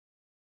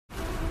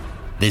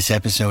This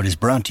episode is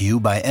brought to you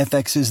by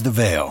FX's The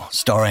Veil,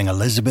 starring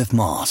Elizabeth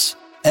Moss.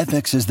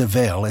 FX's The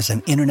Veil is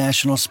an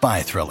international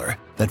spy thriller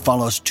that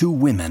follows two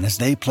women as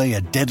they play a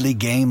deadly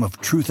game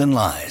of truth and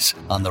lies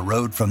on the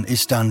road from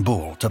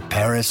Istanbul to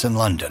Paris and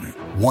London.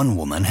 One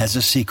woman has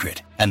a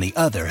secret, and the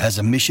other has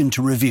a mission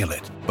to reveal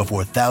it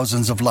before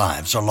thousands of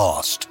lives are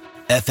lost.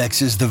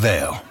 FX's The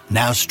Veil,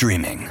 now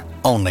streaming,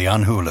 only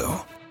on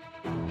Hulu.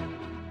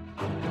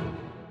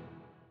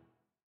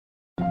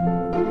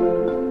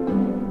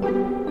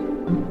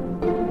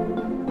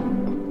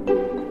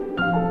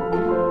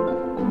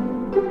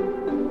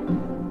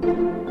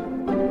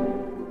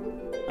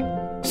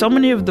 So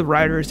many of the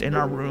writers in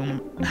our room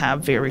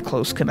have very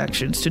close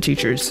connections to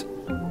teachers.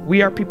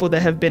 We are people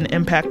that have been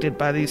impacted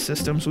by these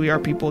systems. We are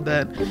people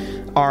that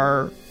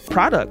are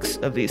products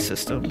of these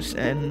systems.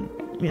 And,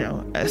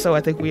 so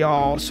I think we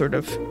all sort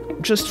of,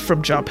 just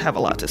from jump, have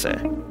a lot to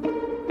say.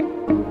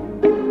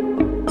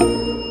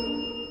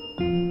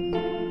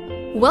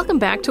 Welcome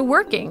back to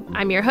Working.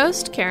 I'm your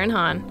host, Karen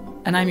Hahn.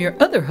 And I'm your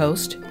other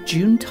host,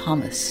 June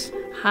Thomas.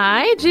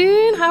 Hi,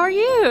 June. How are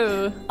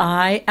you?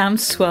 I am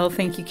swell,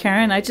 thank you,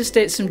 Karen. I just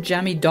ate some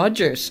jammy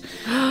Dodgers.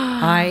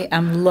 I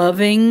am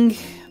loving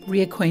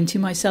reacquainting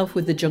myself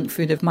with the junk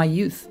food of my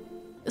youth.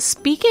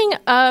 Speaking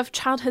of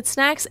childhood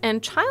snacks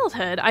and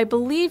childhood, I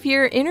believe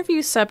your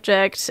interview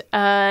subject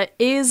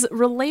is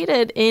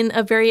related in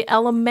a very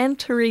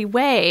elementary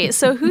way.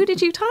 So who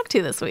did you talk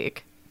to this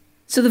week?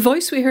 So the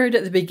voice we heard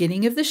at the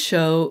beginning of the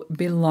show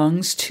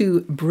belongs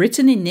to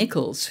Brittany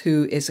Nichols,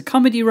 who is a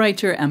comedy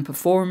writer and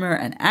performer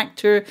and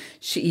actor.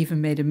 She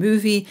even made a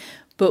movie.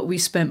 But we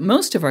spent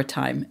most of our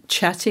time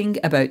chatting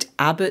about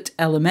Abbott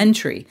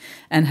Elementary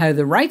and how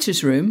the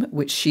writer's room,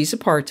 which she's a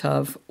part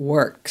of,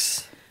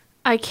 works.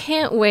 I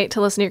can't wait to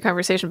listen to your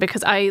conversation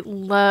because I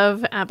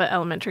love Abbott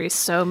Elementary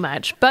so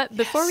much. But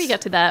before we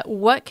get to that,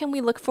 what can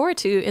we look forward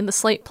to in the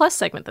Slate Plus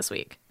segment this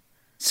week?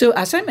 So,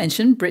 as I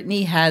mentioned,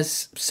 Brittany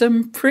has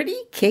some pretty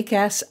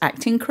kick-ass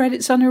acting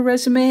credits on her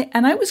resume,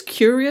 and I was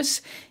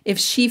curious if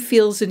she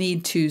feels a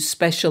need to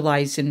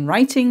specialize in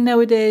writing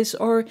nowadays,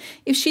 or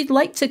if she'd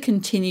like to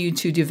continue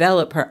to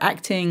develop her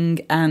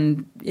acting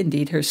and,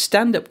 indeed, her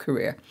stand-up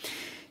career.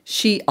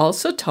 She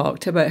also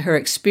talked about her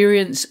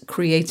experience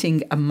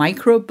creating a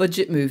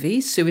micro-budget movie,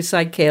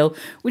 Suicide Kale,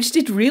 which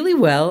did really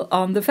well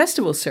on the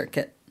festival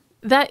circuit.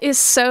 That is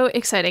so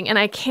exciting, and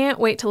I can't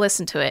wait to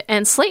listen to it.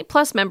 And Slate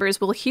Plus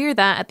members will hear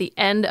that at the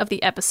end of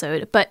the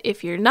episode. But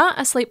if you're not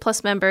a Slate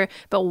Plus member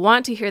but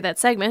want to hear that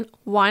segment,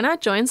 why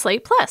not join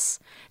Slate Plus?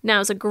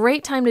 Now is a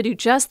great time to do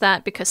just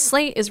that because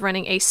Slate is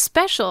running a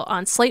special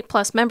on Slate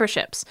Plus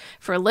memberships.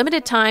 For a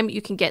limited time,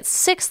 you can get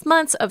 6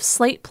 months of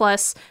Slate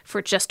Plus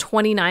for just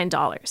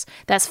 $29.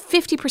 That's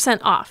 50%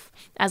 off.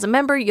 As a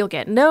member, you'll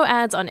get no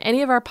ads on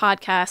any of our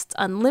podcasts,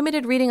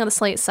 unlimited reading on the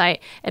Slate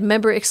site, and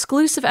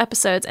member-exclusive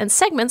episodes and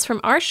segments from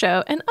our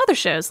show and other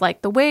shows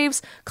like The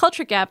Waves,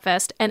 Culture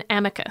Gabfest, and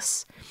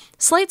Amicus.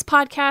 Slate's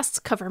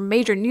podcasts cover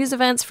major news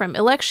events from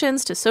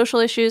elections to social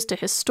issues to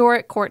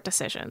historic court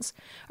decisions.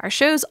 Our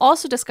shows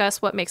also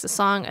discuss what makes a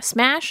song a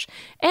smash,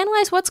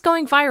 analyze what's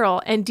going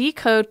viral, and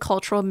decode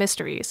cultural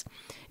mysteries.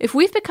 If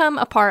we've become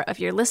a part of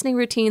your listening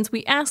routines,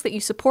 we ask that you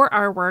support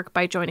our work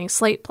by joining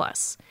Slate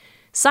Plus.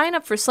 Sign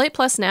up for Slate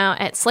Plus now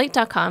at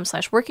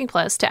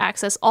slate.com/workingplus to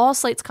access all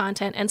Slate's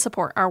content and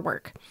support our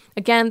work.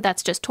 Again,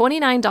 that's just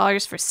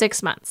 $29 for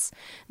 6 months.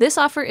 This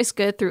offer is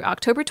good through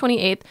October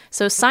 28th,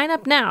 so sign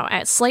up now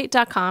at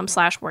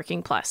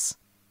slate.com/workingplus.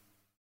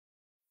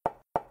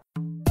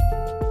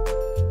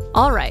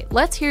 All right,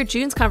 let's hear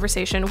June's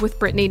conversation with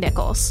Brittany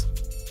Nichols.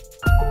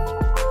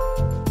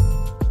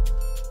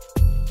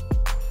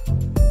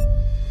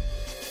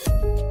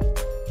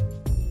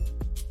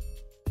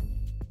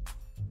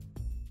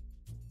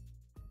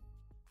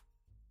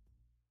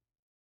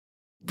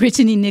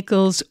 Brittany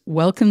Nichols,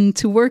 welcome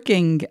to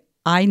Working.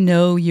 I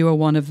know you are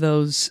one of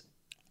those,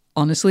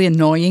 honestly,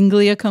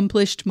 annoyingly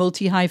accomplished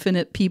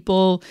multi-hyphenate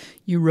people.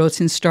 You wrote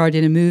and starred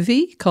in a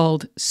movie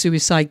called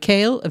Suicide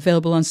Kale,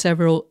 available on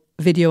several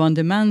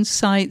video-on-demand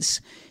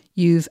sites.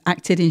 You've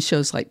acted in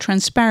shows like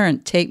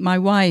Transparent, Take My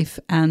Wife,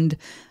 and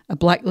a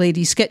Black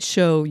Lady sketch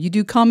show. You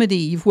do comedy.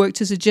 You've worked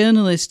as a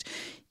journalist.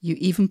 You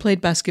even played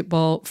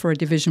basketball for a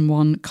Division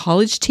I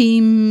college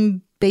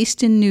team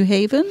based in New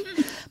Haven.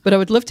 But I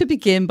would love to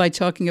begin by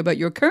talking about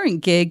your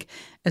current gig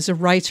as a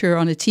writer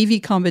on a TV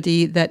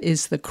comedy that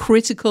is the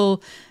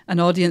critical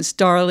and audience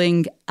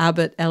darling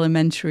Abbott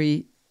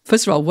Elementary.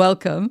 First of all,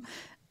 welcome.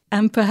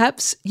 And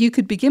perhaps you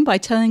could begin by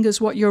telling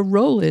us what your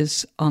role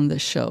is on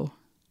this show.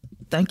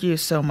 Thank you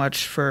so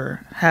much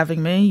for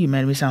having me. You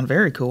made me sound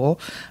very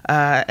cool.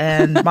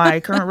 And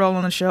my current role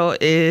on the show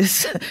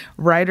is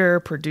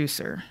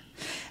writer-producer.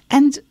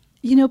 And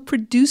you know,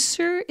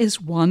 producer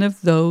is one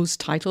of those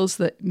titles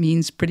that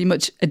means pretty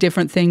much a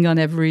different thing on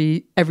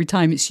every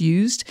time it's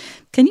used.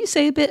 Can you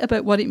say a bit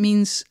about what it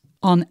means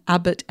on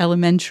Abbott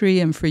Elementary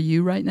and for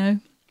you right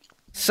now?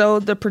 So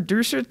the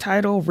producer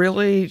title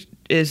really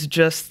is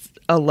just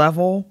a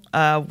level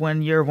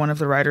when you're one of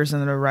the writers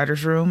in the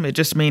writer's room. It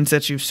just means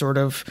that you've sort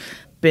of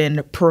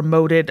been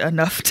promoted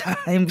enough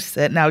times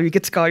that now you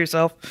get to call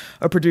yourself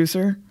a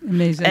producer.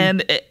 Amazing.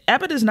 And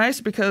Abbott is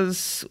nice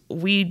because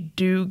we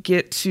do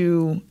get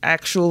to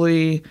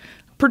actually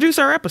produce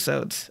our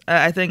episodes.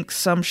 I think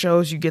some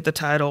shows you get the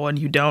title and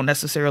you don't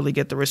necessarily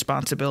get the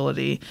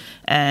responsibility.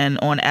 And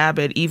on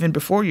Abbott, even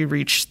before you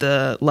reach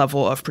the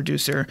level of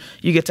producer,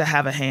 you get to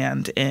have a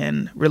hand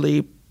in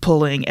really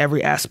pulling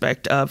every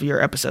aspect of your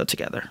episode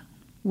together.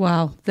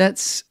 Wow,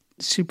 that's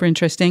super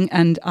interesting.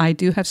 And I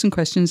do have some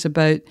questions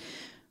about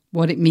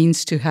what it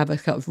means to have a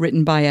kind of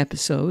written by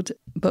episode.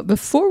 But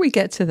before we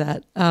get to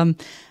that,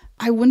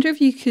 I wonder if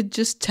you could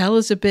just tell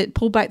us a bit,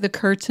 pull back the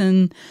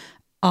curtain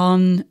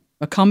on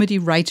a comedy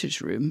writer's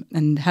room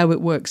and how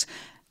it works.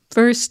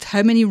 First,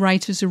 how many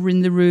writers are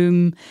in the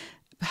room?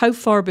 How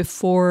far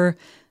before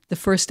the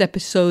first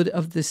episode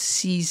of the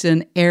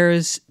season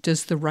airs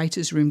does the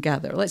writer's room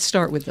gather? Let's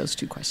start with those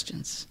two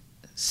questions.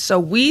 So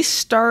we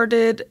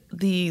started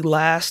the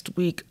last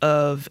week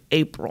of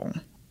April.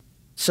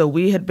 So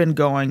we had been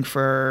going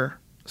for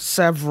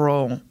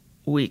several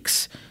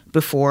weeks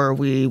before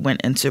we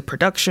went into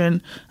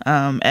production.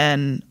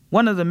 And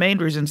one of the main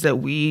reasons that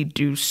we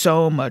do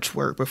so much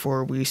work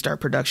before we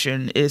start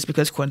production is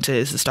because Quinta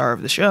is the star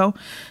of the show.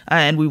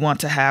 And we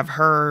want to have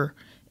her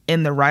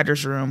in the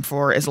writer's room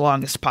for as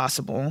long as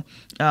possible,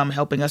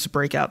 helping us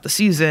break out the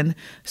season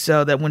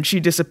so that when she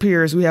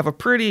disappears, we have a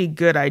pretty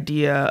good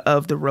idea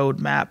of the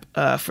roadmap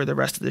for the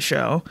rest of the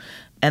show.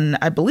 And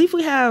I believe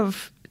we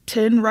have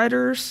 10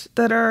 writers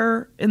that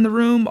are in the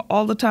room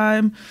all the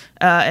time,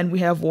 and we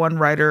have one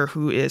writer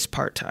who is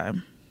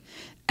part-time.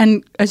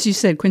 And as you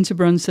said, Quinta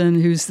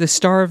Brunson, who's the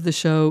star of the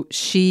show,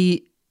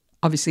 she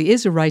obviously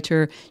is a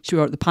writer. She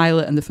wrote the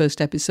pilot and the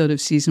first episode of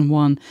season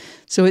 1.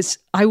 So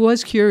I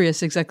was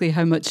curious exactly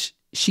how much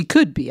she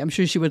could be. I'm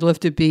sure she would love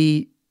to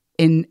be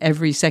in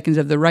every second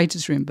of the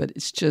writer's room, but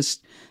it's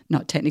just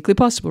not technically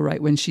possible,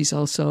 right? When she's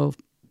also,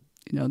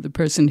 the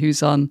person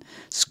who's on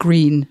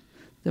screen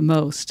the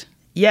most.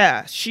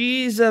 Yeah,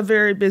 she's a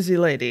very busy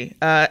lady.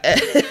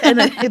 And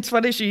it's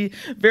funny, she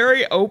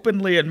very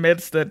openly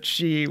admits that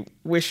she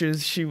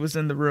wishes she was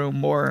in the room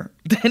more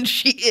than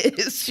she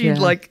is. She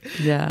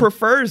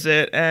prefers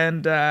it.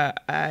 And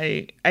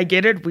I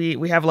get it.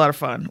 We have a lot of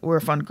fun. We're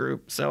a fun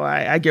group. So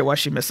I get why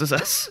she misses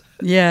us.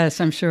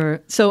 Yes, I'm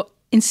sure. So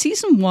in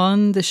season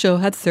 1, the show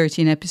had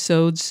 13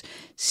 episodes.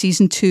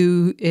 Season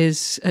 2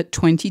 is at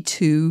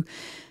 22.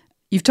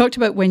 You've talked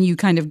about when you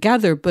kind of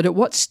gather, but at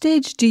what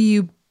stage do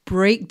you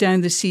break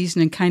down the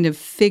season and kind of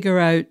figure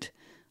out,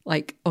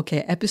 like, okay,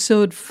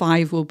 episode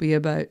 5 will be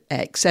about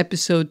X,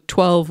 episode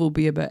 12 will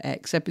be about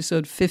X,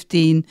 episode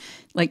 15,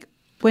 like,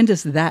 when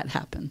does that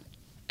happen?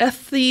 At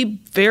the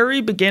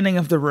very beginning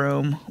of the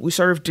room, we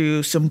sort of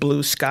do some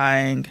blue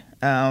skying.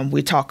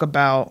 We talk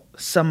about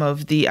some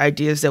of the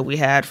ideas that we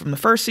had from the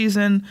first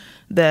season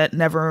that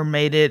never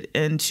made it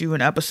into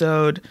an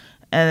episode.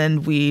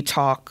 And we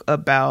talk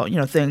about,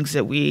 things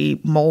that we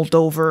mulled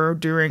over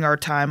during our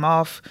time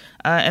off.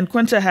 And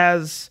Quinta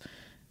has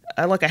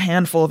like a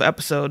handful of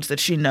episodes that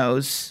she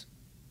knows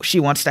she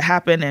wants to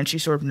happen, and she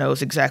sort of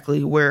knows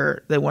exactly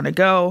where they want to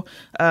go.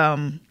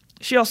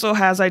 She also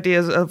has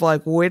ideas of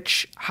like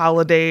which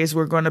holidays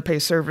we're going to pay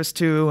service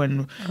to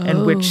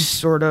and which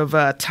sort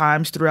of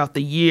times throughout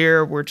the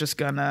year we're just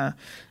going to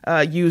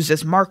use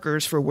as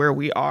markers for where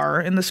we are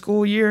in the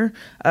school year.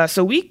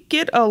 So we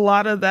get a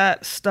lot of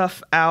that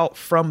stuff out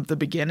from the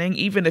beginning,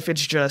 even if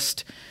it's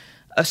just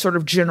a sort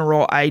of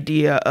general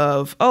idea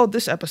of,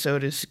 this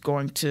episode is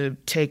going to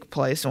take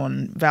place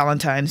on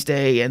Valentine's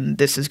Day and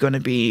this is going to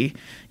be,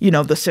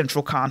 the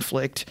central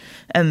conflict.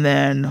 And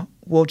then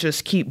we'll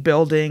just keep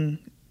building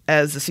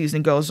as the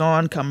season goes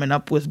on, coming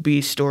up with B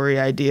story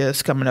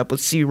ideas, coming up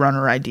with C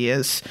runner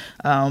ideas.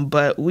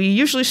 But we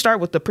usually start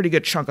with a pretty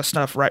good chunk of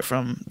stuff right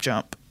from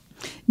jump.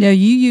 Now,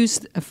 you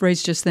used a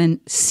phrase just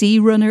then, C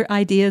runner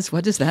ideas.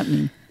 What does that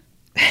mean?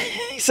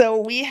 So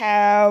we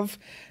have,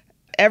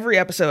 every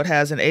episode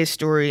has an A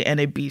story and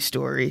a B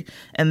story.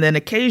 And then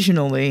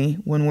occasionally,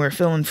 when we're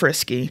feeling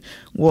frisky,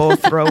 we'll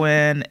throw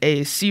in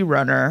a C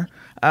runner,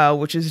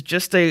 which is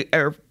just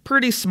a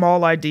pretty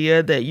small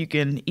idea that you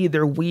can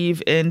either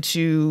weave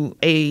into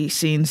A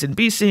scenes and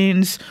B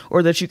scenes,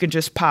 or that you can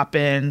just pop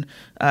in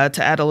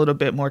to add a little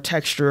bit more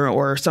texture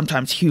or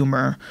sometimes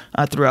humor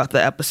throughout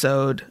the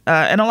episode.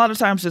 And a lot of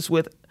times it's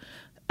with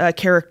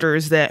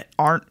characters that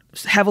aren't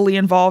heavily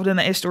involved in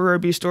the A story or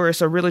B story,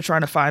 so really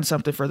trying to find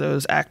something for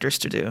those actors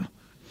to do.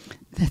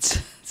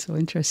 That's so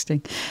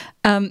interesting.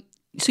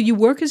 So you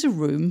work as a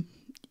room,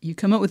 you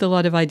come up with a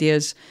lot of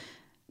ideas,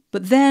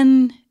 but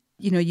then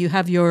you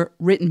have your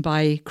written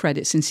by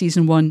credits. In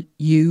season 1,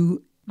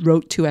 you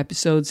wrote 2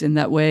 episodes in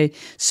that way.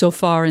 So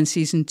far in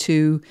season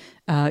 2,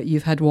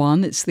 you've had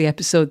 1. It's the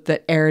episode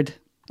that aired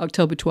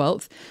October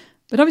 12th.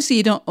 But obviously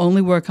you don't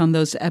only work on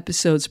those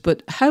episodes,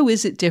 but how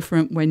is it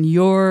different when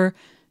you're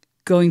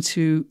going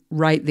to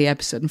write the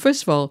episode? And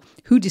first of all,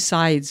 who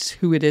decides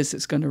who it is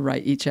that's going to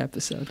write each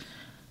episode?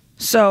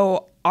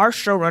 So our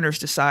showrunners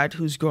decide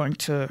who's going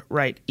to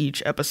write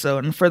each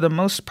episode. And for the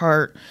most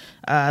part,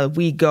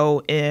 we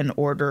go in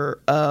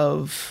order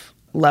of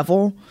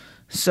level.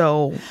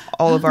 So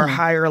all of our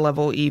higher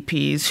level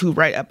EPs who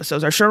write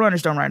episodes, our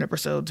showrunners don't write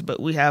episodes, but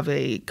we have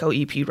a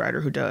co-EP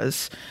writer who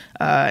does.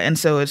 And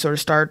so it sort of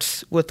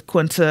starts with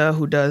Quinta,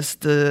 who does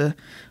the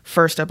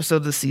first episode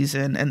of the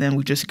season, and then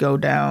we just go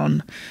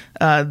down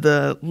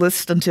the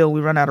list until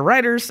we run out of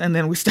writers, and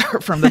then we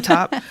start from the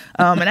top.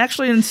 And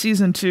actually in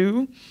season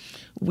 2,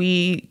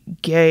 we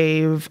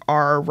gave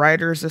our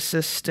writer's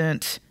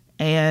assistant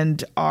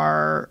and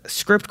our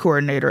script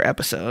coordinator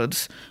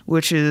episodes,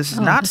 which is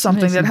not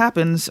something amazing. that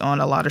happens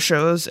on a lot of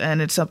shows.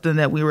 And it's something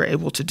that we were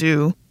able to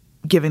do,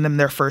 giving them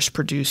their first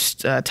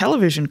produced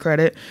television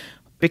credit,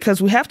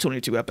 because we have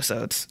 22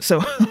 episodes.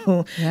 So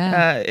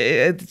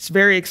it's a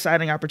very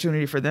exciting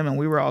opportunity for them. And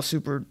we were all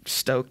super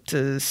stoked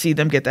to see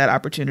them get that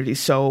opportunity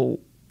so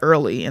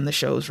early in the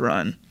show's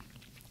run.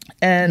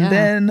 And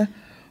then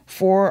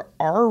for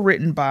our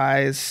written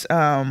bys,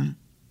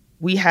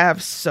 we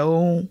have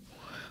so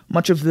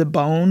much of the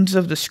bones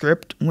of the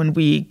script when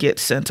we get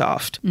sent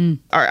off.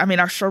 Our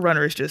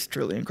showrunner is just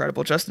truly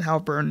incredible. Justin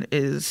Halpern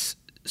is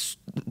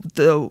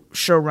the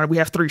showrunner. We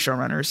have 3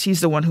 showrunners. He's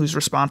the one who's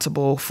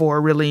responsible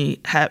for really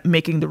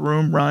making the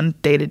room run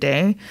day to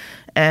day.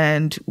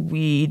 And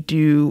we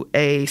do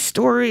a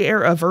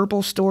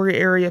verbal story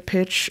area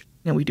pitch,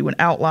 and we do an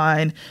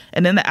outline.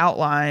 And in the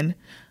outline,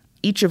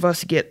 each of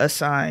us get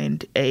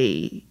assigned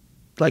a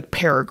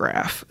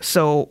paragraph.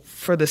 So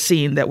for the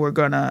scene that we're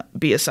going to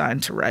be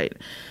assigned to write.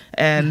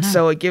 And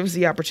so it gives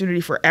the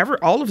opportunity for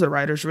all of the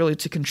writers really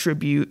to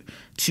contribute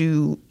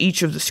to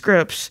each of the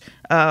scripts,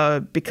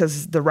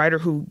 because the writer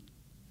who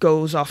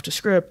goes off to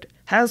script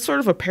has sort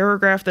of a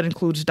paragraph that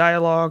includes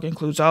dialogue,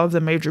 includes all of the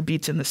major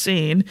beats in the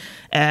scene,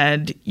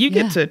 and you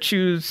get to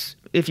choose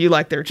if you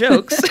like their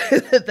jokes.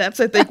 That's,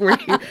 I think,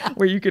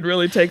 where you could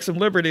really take some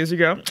liberties. You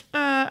go,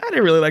 I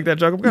didn't really like that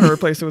joke. I'm going to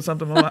replace it with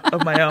something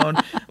of my own.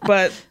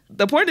 But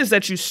the point is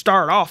that you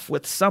start off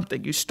with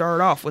something. You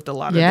start off with a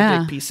lot of the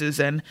big pieces,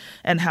 and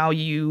how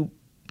you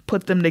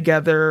put them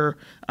together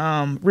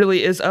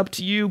really is up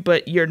to you,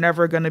 but you're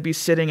never going to be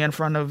sitting in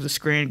front of the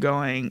screen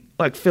going,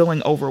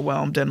 feeling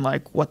overwhelmed and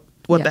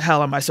what the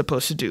hell am I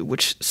supposed to do?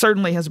 Which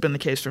certainly has been the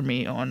case for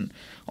me on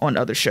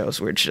other shows,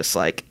 where it's just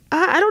I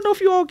don't know if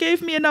you all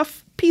gave me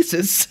enough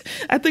pieces.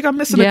 I think I'm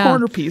missing a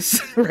corner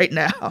piece right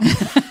now.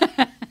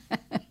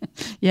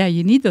 Yeah,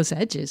 you need those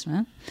edges,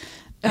 man.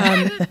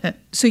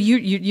 So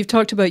you've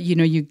talked about,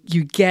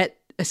 you get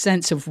a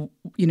sense of,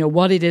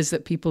 what it is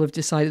that people have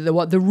decided,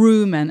 what the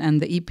room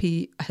and the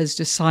EP has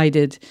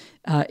decided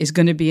is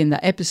going to be in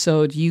the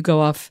episode. You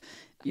go off,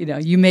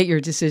 you make your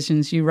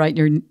decisions, you write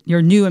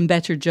your new and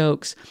better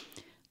jokes.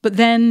 But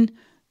then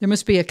there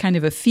must be a kind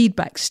of a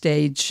feedback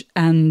stage.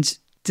 And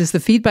does the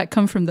feedback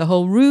come from the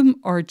whole room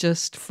or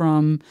just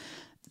from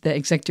the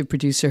executive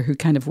producer who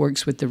kind of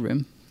works with the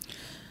room?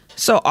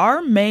 So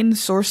our main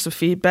source of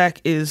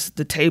feedback is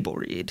the table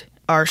read.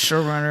 Our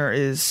showrunner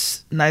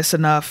is nice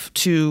enough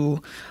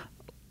to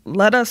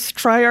let us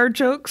try our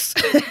jokes.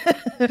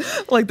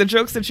 The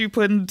jokes that you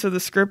put into the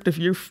script, if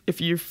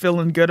you're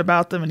feeling good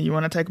about them and you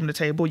want to take them to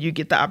table, you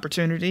get the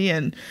opportunity.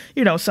 And,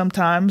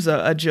 sometimes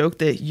a joke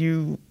that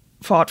you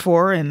fought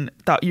for and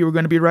thought you were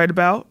going to be right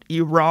about,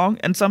 you're wrong.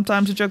 And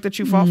sometimes a joke that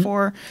you fought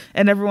for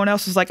and everyone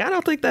else is like, I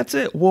don't think that's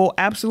it, we'll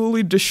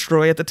absolutely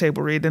destroy at the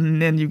table read. And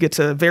then you get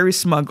to very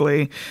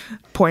smugly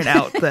point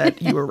out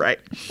that you were right.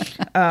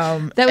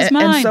 That was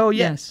mine. And so,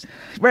 yes.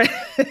 Right.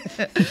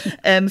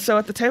 And so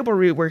at the table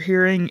read, we're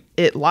hearing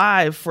it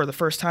live for the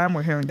first time.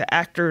 We're hearing the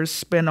actors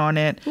spin on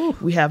it. Ooh.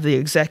 We have the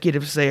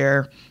executives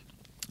there.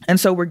 And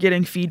so we're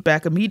getting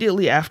feedback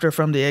immediately after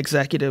from the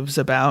executives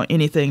about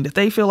anything that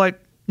they feel like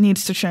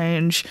needs to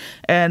change.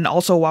 And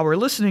also while we're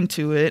listening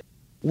to it,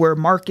 we're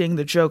marking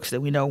the jokes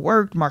that we know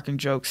worked, marking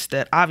jokes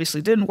that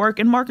obviously didn't work,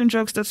 and marking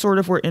jokes that sort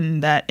of were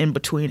in that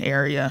in-between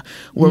area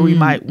where we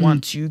might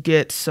want to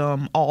get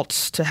some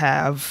alts to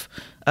have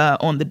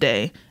on the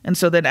day. And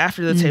so then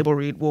after the table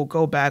read, we'll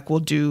go back, we'll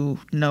do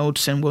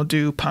notes, and we'll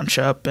do punch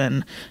up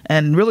and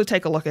really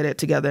take a look at it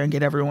together and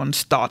get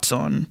everyone's thoughts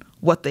on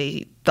what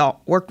they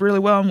thought worked really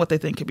well and what they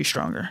think could be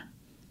stronger.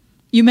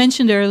 You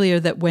mentioned earlier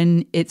that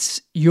when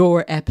it's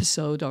your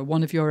episode or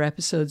one of your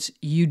episodes,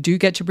 you do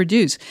get to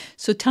produce.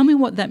 So tell me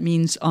what that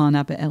means on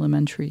Abbott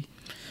Elementary.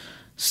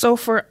 So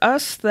for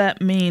us,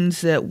 that means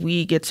that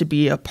we get to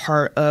be a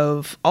part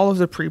of all of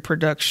the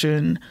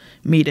pre-production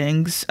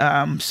meetings.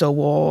 So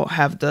we'll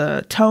have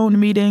the tone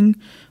meeting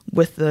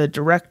with the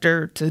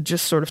director to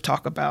just sort of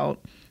talk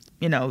about,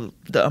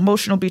 the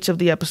emotional beats of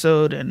the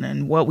episode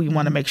and what we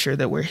want to make sure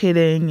that we're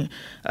hitting.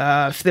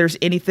 If there's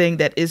anything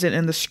that isn't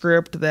in the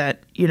script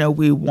that,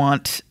 we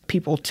want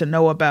people to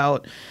know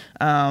about.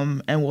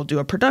 And we'll do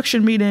a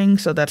production meeting.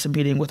 So that's a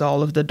meeting with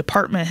all of the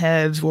department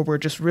heads where we're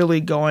just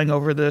really going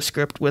over the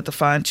script with a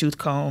fine-tooth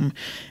comb,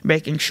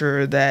 making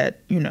sure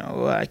that,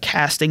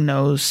 casting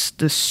knows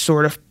this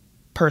sort of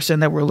person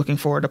that we're looking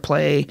for to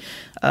play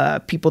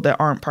people that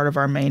aren't part of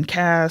our main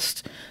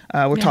cast.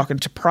 We're talking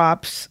to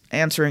props,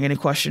 answering any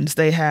questions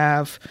they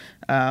have,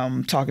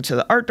 talking to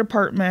the art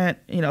department.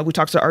 We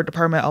talk to the art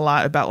department a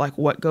lot about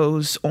what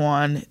goes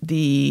on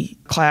the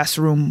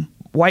classroom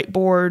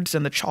whiteboards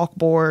and the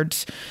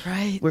chalkboards.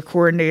 Right. We're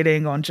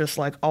coordinating on just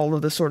like all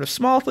of the sort of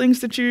small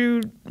things that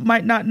you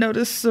might not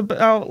notice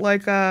about,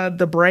 like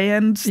the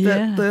brands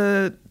that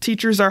the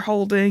teachers are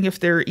holding, if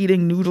they're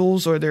eating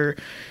noodles or they're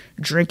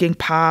drinking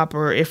pop,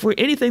 or if we're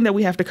anything that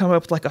we have to come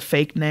up with like a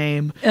fake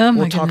name.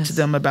 We'll talk to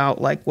them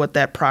about like what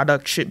that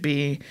product should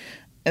be.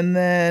 And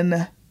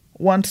then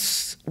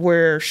once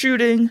we're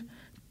shooting,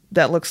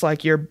 that looks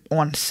like you're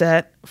on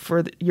set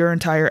for your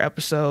entire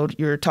episode.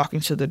 You're talking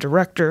to the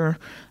director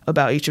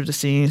about each of the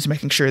scenes,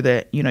 making sure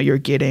that, you know, you're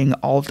getting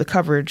all of the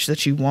coverage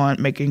that you want,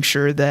 making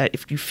sure that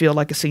if you feel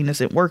like a scene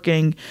isn't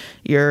working,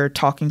 you're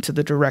talking to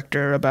the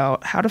director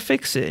about how to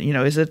fix it. You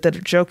know, is it that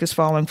a joke is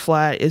falling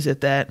flat? Is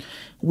it that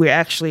we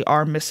actually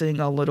are missing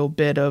a little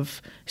bit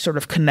of sort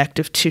of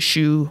connective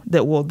tissue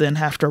that we'll then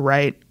have to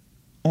write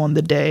on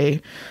the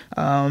day?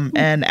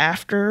 And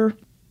after,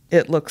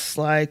 it looks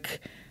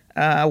like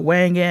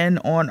weighing in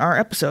on our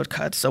episode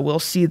cuts. So we'll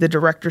see the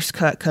director's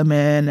cut come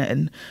in,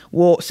 and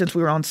since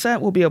we were on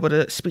set, we'll be able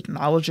to speak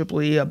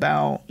knowledgeably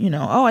about, you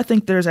know, oh, I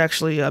think there's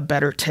actually a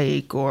better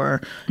take,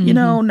 or, you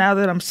know, now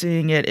that I'm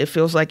seeing it, it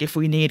feels like if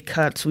we need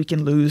cuts, we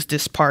can lose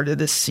this part of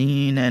the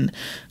scene. And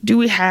do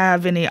we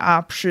have any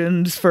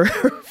options for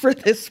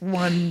this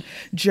one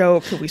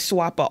joke? Could we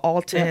swap a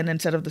alt in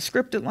instead of the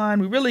scripted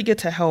line? We really get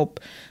to help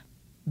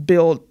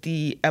build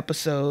the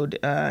episode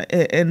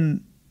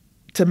and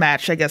to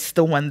match, I guess,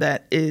 the one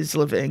that is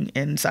living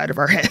inside of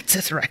our heads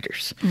as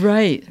writers.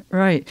 Right.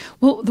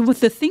 Well,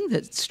 the thing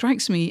that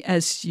strikes me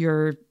as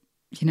you're,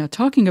 you know,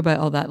 talking about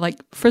all that,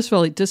 like, first of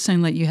all, it does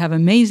sound like you have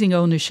amazing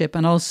ownership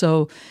and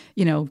also,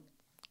 you know,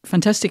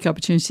 fantastic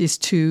opportunities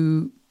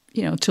to,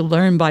 you know, to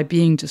learn by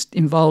being just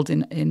involved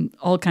in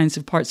all kinds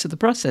of parts of the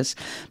process.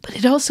 But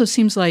it also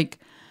seems like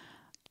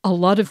a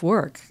lot of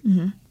work.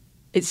 Mm-hmm.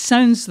 It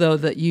sounds, though,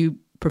 that you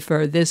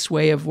prefer this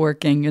way of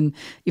working, and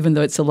even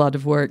though it's a lot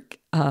of work,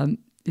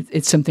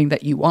 it's something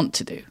that you want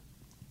to do.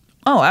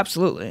 Oh,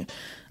 absolutely.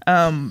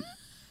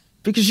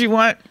 Because you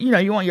want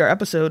your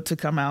episode to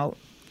come out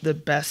the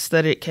best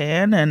that it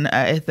can. And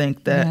I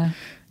think that,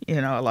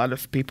 you know, a lot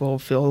of people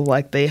feel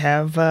like they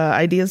have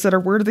ideas that are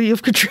worthy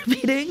of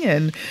contributing,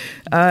 and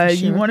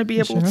you want to be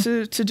able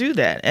to do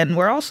that. And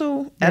we're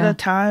also at a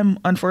time,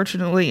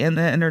 unfortunately, in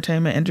the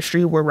entertainment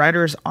industry where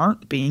writers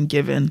aren't being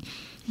given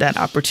that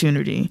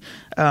opportunity,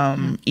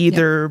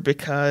 either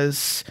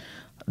because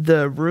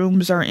the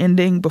rooms are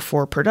ending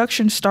before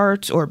production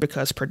starts, or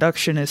because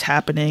production is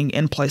happening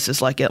in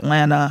places like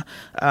Atlanta.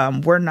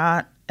 We're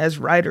not, as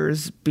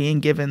writers,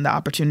 being given the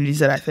opportunities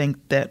that I think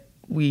that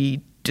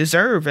we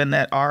deserve and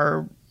that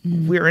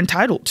we're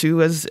entitled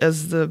to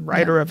as the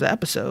writer of the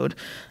episode.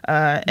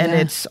 And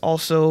it's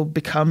also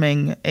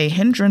becoming a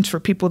hindrance for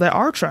people that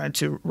are trying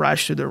to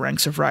rise through the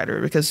ranks of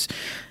writer, because,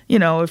 you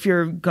know, if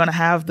you're going to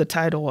have the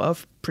title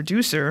of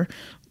producer,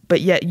 but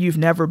yet you've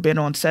never been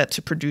on set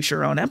to produce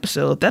your own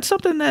episode, that's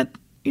something that,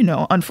 you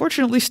know,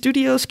 unfortunately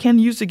studios can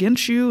use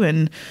against you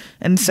and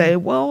say,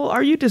 well,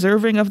 are you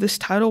deserving of this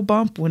title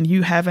bump when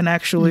you haven't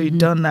actually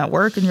done that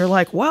work? And you're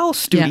like, well,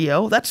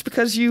 studio, that's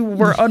because you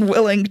were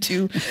unwilling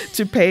to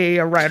pay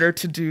a writer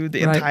to do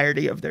the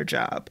entirety of their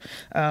job.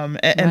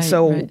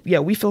 So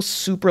we feel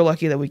super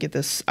lucky that we get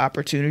this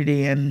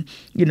opportunity. And,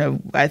 you know,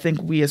 I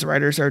think we as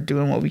writers are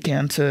doing what we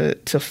can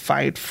to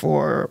fight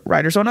for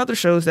writers on other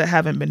shows that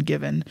haven't been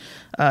given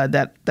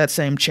that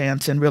same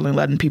chance, and really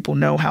letting people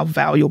know how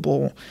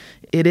valuable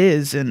it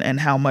is and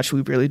how much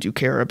we really do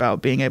care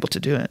about being able to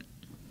do it.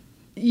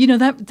 You know,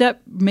 that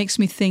makes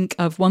me think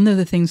of one of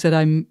the things that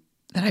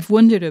I've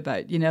wondered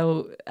about, you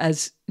know,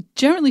 as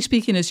generally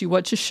speaking, as you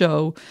watch a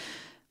show,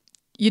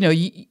 you know,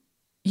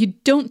 you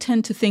don't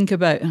tend to think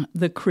about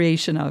the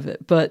creation of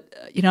it. But,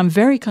 you know, I'm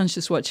very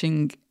conscious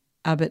watching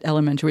Abbott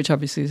Elementary, which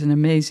obviously is an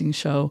amazing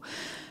show,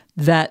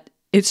 that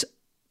it's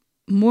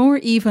more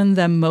even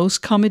than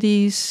most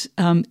comedies.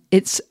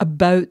 It's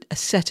about a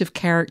set of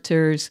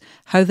characters,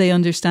 how they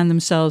understand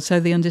themselves, how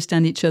they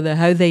understand each other,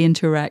 how they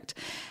interact.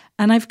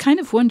 And I've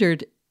kind of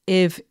wondered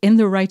if in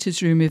the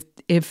writer's room,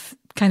 if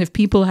kind of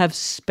people have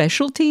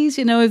specialties,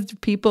 you know, if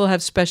people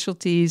have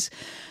specialties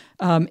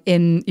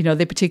in, you know,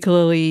 they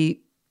particularly,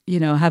 you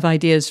know, have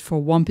ideas for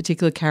one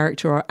particular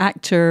character or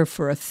actor,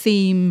 for a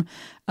theme,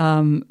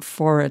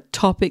 for a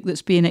topic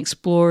that's being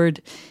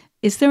explored.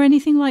 Is there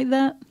anything like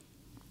that?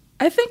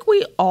 I think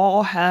we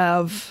all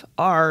have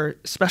our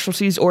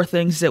specialties or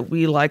things that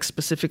we like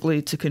specifically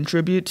to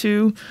contribute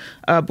to,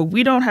 but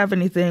we don't have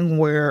anything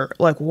where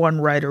like one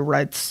writer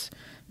writes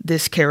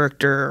this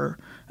character.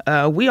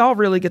 We all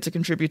really get to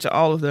contribute to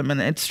all of them,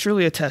 and it's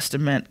truly a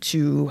testament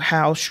to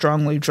how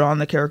strongly drawn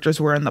the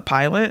characters were in the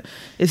pilot,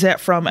 is that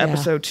from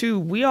episode 2,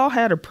 we all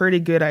had a pretty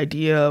good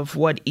idea of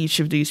what each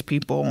of these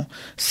people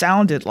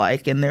sounded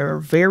like, and they're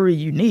very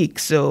unique,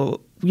 so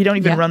we don't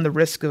even run the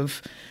risk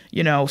of,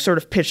 you know, sort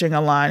of pitching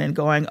a line and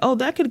going, oh,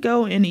 that could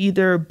go in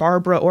either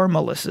Barbara or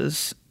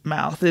Melissa's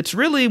mouth. It's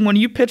really, when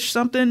you pitch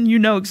something, you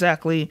know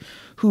exactly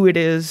who it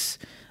is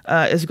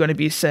going to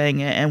be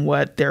saying it and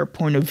what their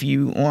point of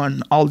view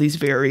on all these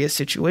various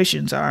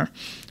situations are.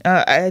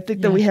 I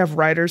think that we have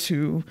writers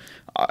who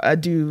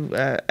do,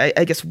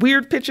 I guess,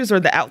 weird pitches or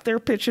the out there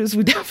pitches.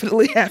 We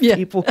definitely have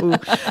people who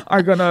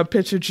are going to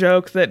pitch a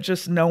joke that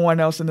just no one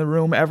else in the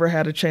room ever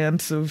had a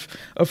chance of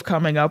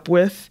coming up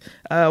with,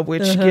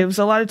 which gives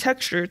a lot of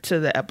texture to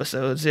the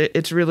episodes.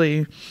 It's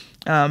really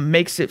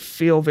makes it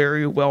feel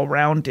very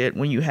well-rounded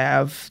when you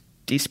have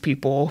these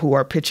people who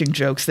are pitching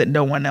jokes that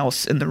no one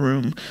else in the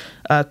room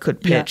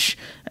could pitch.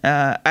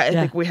 I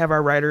think we have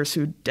our writers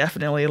who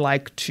definitely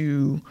like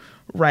to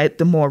write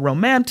the more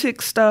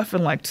romantic stuff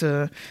and like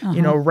to,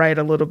 write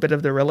a little bit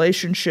of the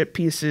relationship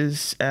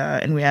pieces.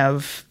 And we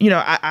have,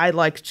 I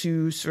like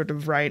to sort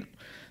of write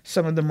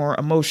some of the more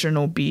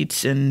emotional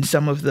beats and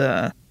some of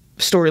the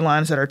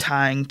storylines that are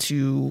tying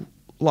to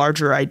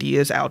larger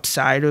ideas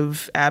outside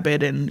of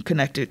Abbott and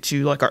connect it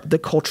to like the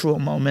cultural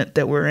moment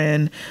that we're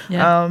in.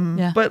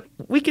 But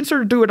we can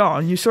sort of do it all.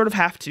 And you sort of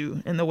have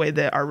to in the way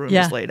that our room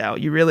is laid out.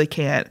 You really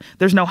can't.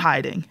 There's no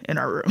hiding in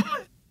our room.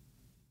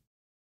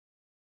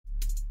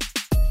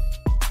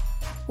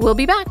 We'll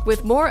be back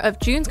with more of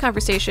June's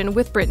conversation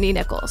with Brittany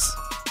Nichols.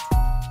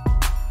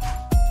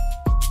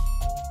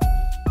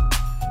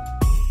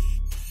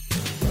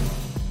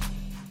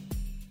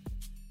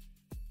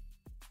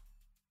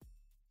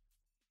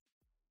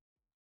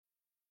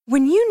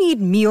 When you need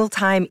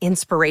mealtime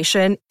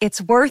inspiration, it's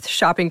worth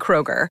shopping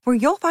Kroger, where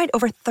you'll find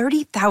over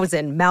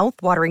 30,000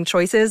 mouth-watering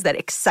choices that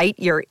excite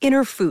your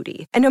inner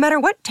foodie. And no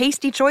matter what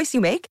tasty choice you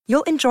make,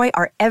 you'll enjoy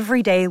our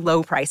everyday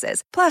low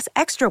prices, plus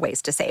extra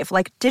ways to save,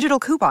 like digital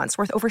coupons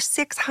worth over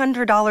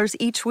 $600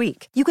 each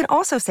week. You can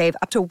also save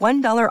up to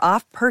 $1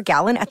 off per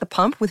gallon at the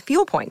pump with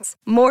fuel points.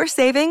 More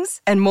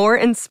savings and more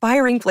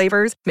inspiring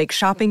flavors make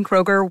shopping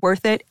Kroger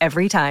worth it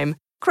every time.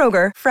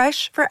 Kroger,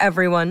 fresh for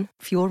everyone.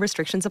 Fuel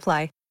restrictions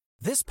apply.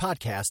 This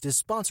podcast is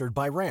sponsored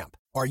by Ramp.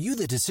 Are you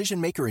the decision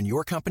maker in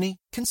your company?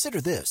 Consider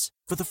this.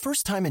 For the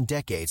first time in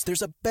decades,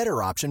 there's a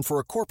better option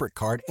for a corporate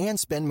card and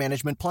spend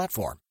management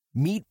platform.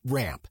 Meet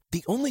Ramp,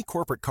 the only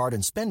corporate card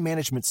and spend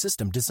management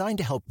system designed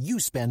to help you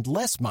spend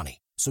less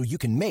money so you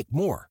can make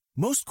more.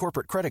 Most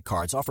corporate credit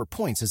cards offer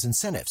points as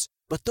incentives,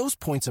 but those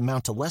points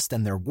amount to less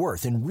than their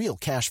worth in real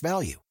cash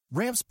value.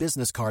 Ramp's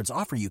business cards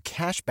offer you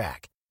cash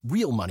back,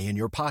 real money in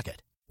your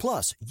pocket.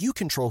 Plus, you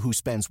control who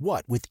spends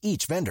what with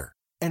each vendor.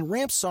 And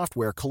Ramp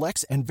software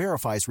collects and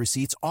verifies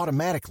receipts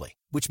automatically,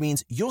 which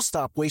means you'll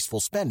stop wasteful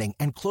spending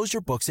and close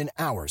your books in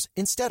hours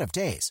instead of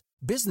days.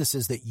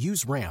 Businesses that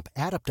use Ramp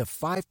add up to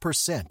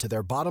 5% to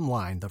their bottom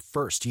line the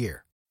first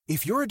year.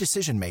 If you're a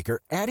decision maker,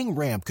 adding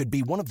Ramp could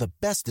be one of the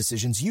best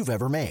decisions you've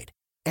ever made.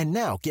 And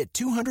now get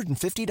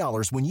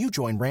 $250 when you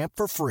join Ramp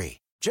for free.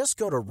 Just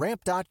go to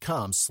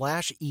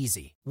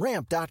ramp.com/easy.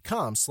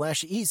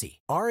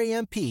 Ramp.com/easy.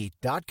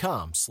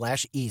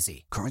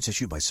 RAMP.com/easy. Cards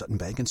issued by Sutton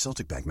Bank and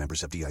Celtic Bank,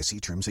 members FDIC.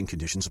 Terms and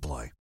conditions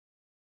apply.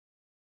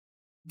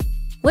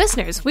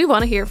 Listeners, we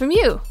want to hear from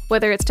you.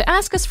 Whether it's to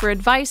ask us for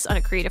advice on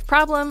a creative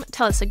problem,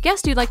 tell us a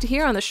guest you'd like to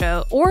hear on the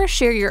show, or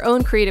share your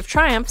own creative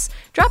triumphs,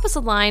 drop us a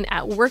line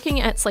at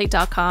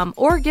working@slate.com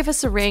or give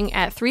us a ring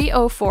at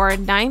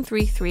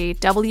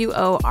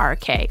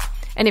 304-933-WORK.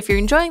 And if you're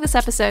enjoying this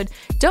episode,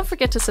 don't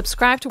forget to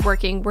subscribe to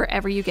Working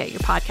wherever you get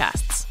your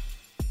podcasts.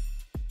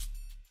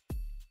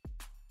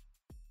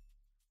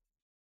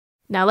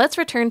 Now let's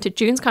return to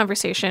June's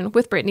conversation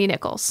with Brittany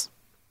Nichols.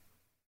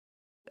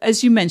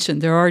 As you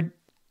mentioned,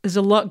 there's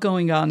a lot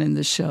going on in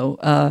the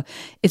show.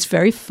 It's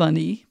very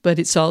funny, but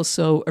it's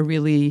also a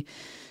really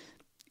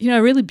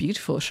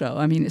beautiful show.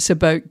 I mean, it's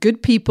about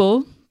good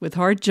people with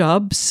hard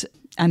jobs,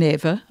 and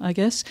Eva, I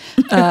guess.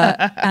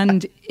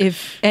 And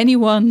if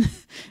anyone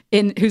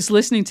who's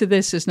listening to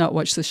this has not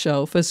watched the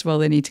show, first of all,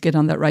 they need to get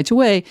on that right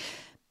away.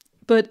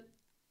 But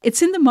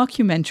it's in the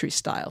mockumentary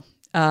style.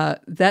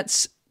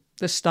 That's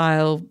the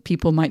style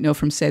people might know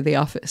from, say, The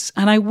Office.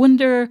 And I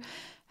wonder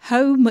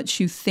how much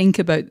you think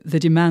about the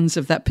demands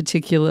of that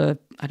particular,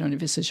 I don't know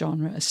if it's a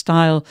genre, a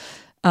style.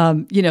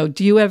 Do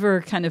you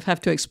ever kind of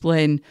have to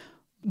explain,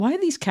 why are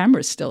these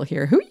cameras still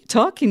here? Who are you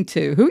talking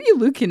to? Who are you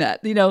looking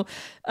at?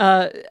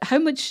 How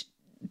much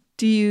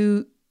do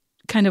you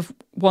kind of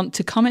want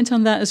to comment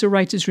on that as a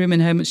writer's room,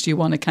 and how much do you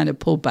want to kind of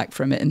pull back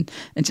from it and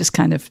just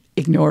kind of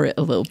ignore it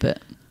a little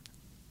bit?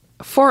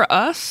 For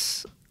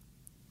us,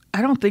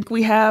 I don't think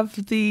we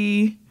have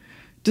the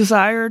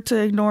desire to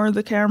ignore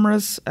the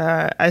cameras.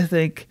 I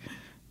think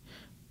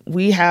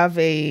we have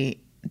a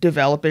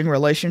developing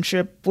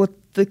relationship with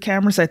the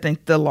cameras. I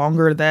think the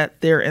longer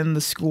that they're in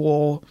the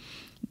school,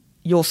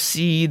 you'll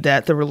see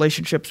that the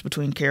relationships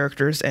between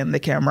characters and the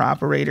camera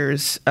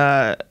operators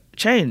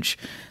change.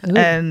 Ooh.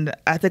 And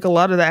I think a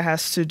lot of that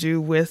has to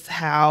do with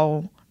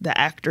how the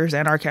actors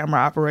and our camera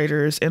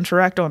operators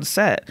interact on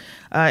set.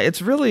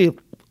 It's really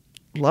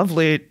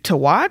lovely to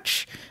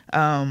watch.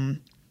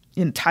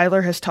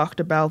 Tyler has talked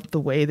about the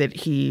way that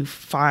he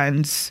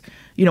finds,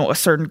 a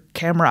certain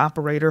camera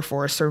operator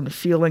for a certain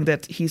feeling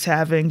that he's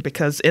having,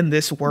 because in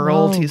this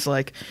world, he's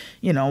like,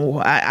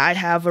 I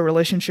have a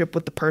relationship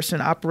with the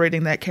person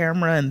operating that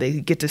camera, and they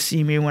get to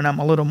see me when I'm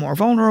a little more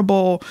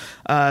vulnerable.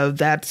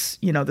 That's,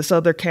 this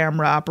other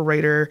camera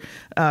operator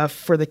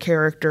for the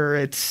character,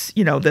 it's,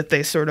 that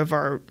they sort of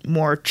are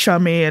more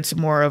chummy. It's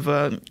more of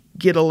a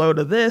get a load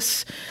of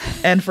this.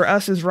 And for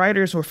us as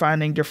writers, we're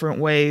finding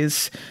different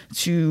ways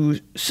to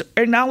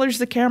acknowledge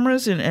the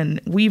cameras and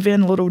weave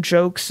in little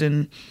jokes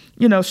and,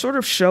 sort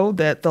of show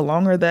that the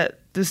longer that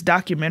this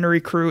documentary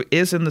crew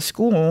is in the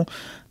school,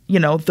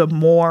 the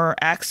more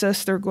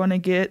access they're going to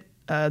get,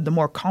 the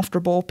more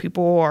comfortable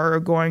people are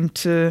going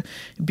to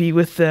be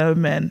with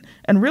them, and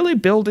really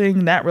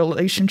building that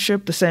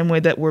relationship the same way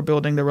that we're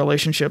building the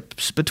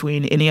relationships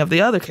between any of the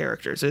other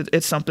characters.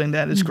 It's something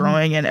that is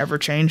growing and ever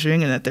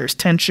changing, and that there's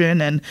tension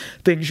and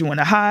things you want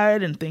to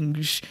hide and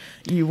things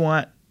you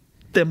want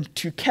them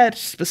to catch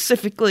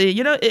specifically.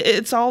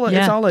 It's all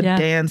a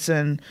dance,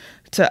 and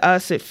to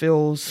us it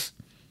feels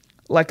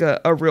like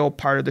a real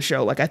part of the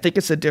show. Like, I think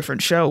it's a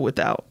different show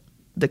without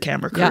the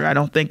camera crew. I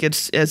don't think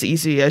it's as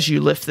easy as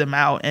you lift them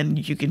out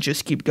and you can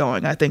just keep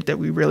going. I think that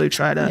we really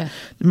try to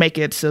make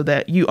it so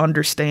that you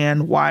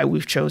understand why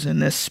we've chosen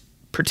this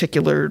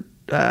particular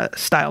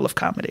style of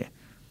comedy.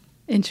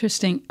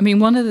 Interesting. I mean,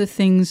 one of the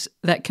things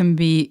that can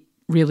be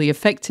really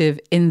effective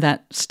in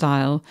that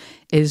style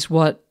is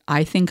what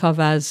I think of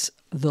as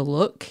the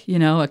look.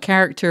 A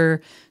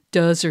character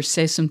does or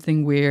says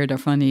something weird or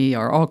funny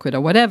or awkward or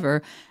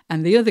whatever,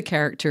 and the other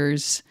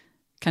characters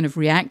kind of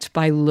react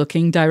by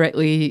looking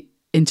directly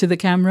into the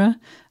camera.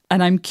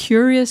 And I'm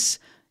curious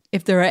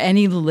if there are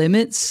any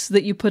limits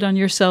that you put on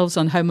yourselves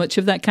on how much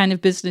of that kind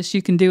of business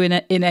you can do in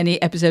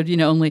any episode.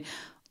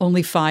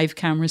 Only 5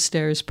 camera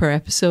stares per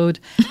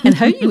episode, and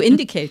how you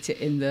indicate it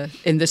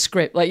in the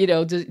script. Like,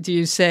 do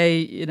you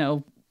say,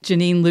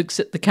 Janine looks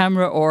at the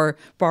camera or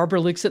Barbara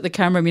looks at the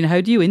camera? I mean,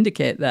 how do you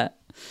indicate that?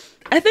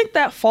 I think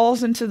that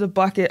falls into the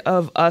bucket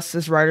of us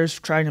as writers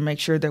trying to make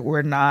sure that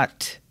we're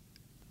not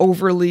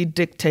overly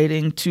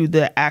dictating to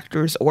the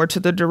actors or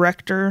to the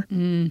director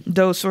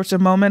those sorts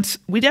of moments.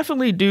 We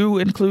definitely do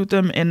include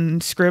them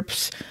in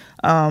scripts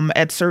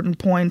at certain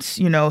points,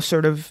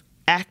 sort of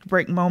act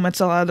break moments.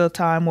 A lot of the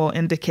time will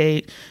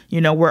indicate,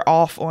 we're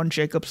off on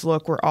Jacob's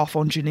look, we're off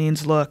on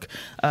Janine's look.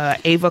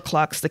 Ava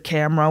clocks the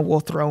camera,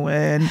 we'll throw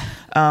in.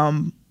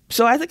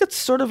 So I think it's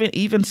sort of an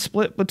even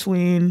split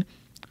between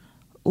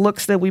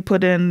looks that we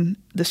put in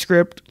the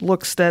script,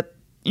 looks that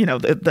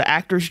the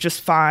actors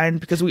just find,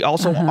 because we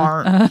also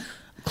aren't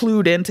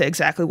clued into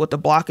exactly what the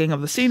blocking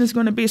of the scene is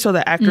going to be. So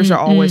the actors are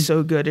always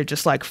so good at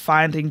just like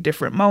finding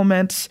different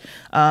moments.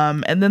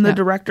 And then the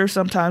director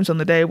sometimes on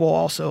the day will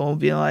also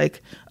be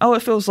like, oh,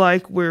 it feels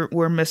like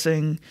we're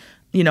missing,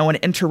 an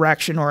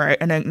interaction or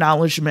an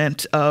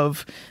acknowledgement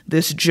of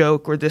this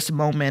joke or this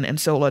moment. And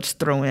so let's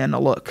throw in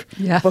a look.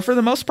 Yeah. But for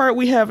the most part,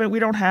 we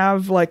don't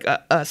have like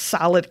a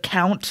solid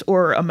count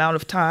or amount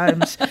of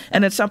times.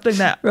 And it's something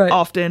that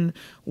often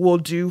we'll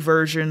do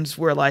versions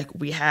where like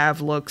we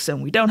have looks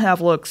and we don't have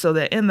looks, so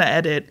that in the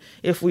edit,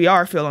 if we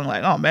are feeling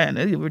like, oh man,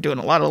 we're doing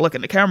a lot of look in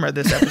the camera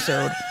this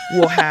episode,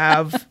 we'll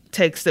have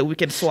takes that we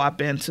can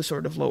swap in to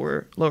sort of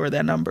lower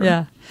that number.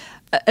 Yeah.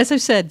 As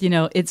I've said,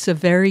 it's a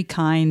very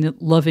kind,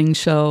 loving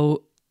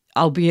show,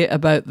 albeit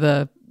about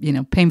the,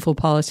 painful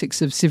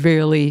politics of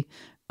severely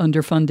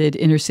underfunded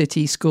inner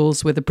city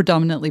schools with a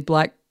predominantly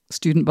Black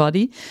student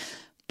body.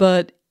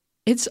 But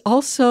it's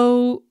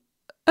also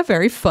a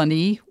very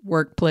funny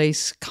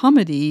workplace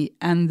comedy.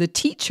 And the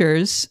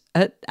teachers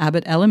at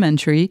Abbott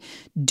Elementary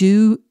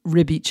do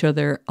rib each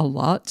other a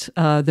lot.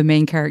 The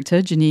main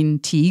character,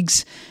 Janine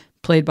Teagues,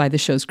 played by the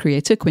show's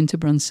creator, Quinta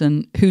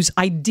Brunson, whose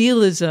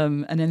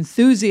idealism and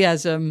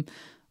enthusiasm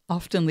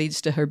often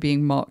leads to her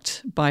being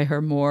mocked by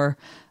her more,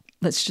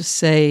 let's just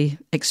say,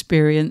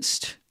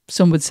 experienced,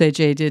 some would say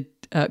jaded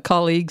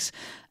colleagues,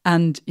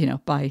 and,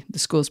 by the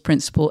school's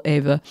principal,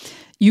 Ava.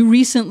 You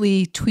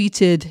recently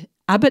tweeted,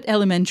 Abbott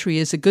Elementary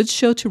is a good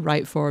show to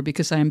write for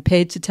because I am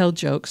paid to tell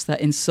jokes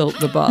that insult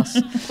the boss.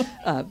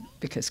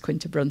 Because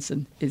Quinta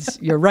Brunson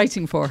you're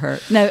writing for her.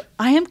 Now,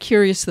 I am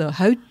curious though,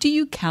 how do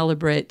you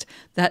calibrate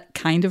that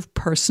kind of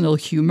personal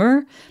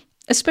humor,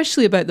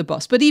 especially about the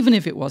boss, but even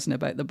if it wasn't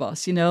about the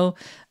boss, in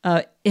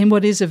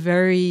what is a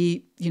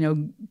very,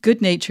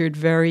 good-natured,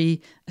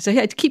 very, so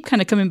I keep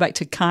kind of coming back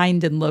to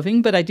kind and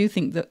loving, but I do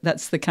think that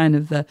that's the kind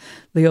of the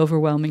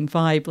overwhelming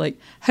vibe. Like,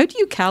 how do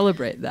you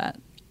calibrate that?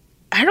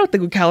 I don't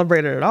think we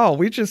calibrate it at all.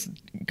 We just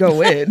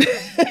go in.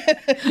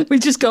 We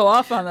just go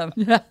off on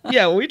them.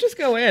 Yeah, we just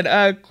go in.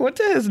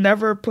 Quinta has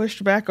never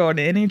pushed back on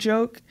any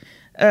joke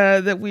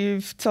that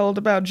we've told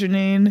about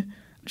Janine.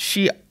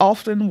 She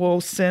often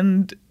will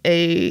send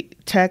a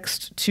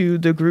text to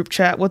the group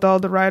chat with all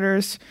the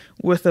writers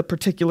with a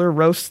particular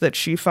roast that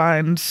she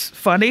finds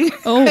funny.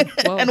 Oh,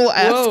 whoa, and will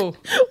ask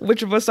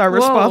which of us are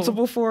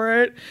responsible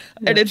for it.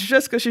 Yeah. And it's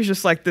just because she's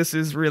just like, this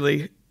is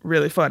really,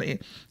 really funny.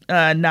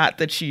 Not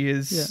that she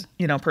is,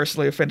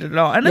 personally offended at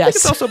all. And I think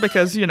it's also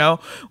because,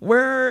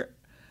 we're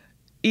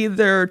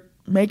either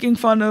making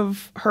fun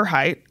of her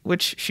height,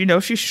 which she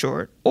knows she's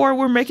short, or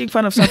we're making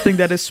fun of something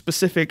that is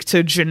specific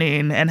to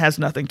Janine and has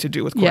nothing to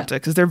do with Quinta,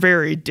 because they're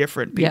very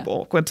different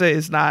people. Yeah. Quinta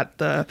is not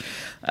the,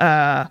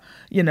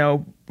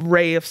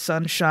 ray of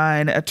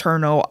sunshine,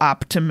 eternal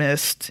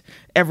optimist,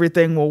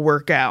 everything will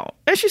work out.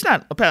 And she's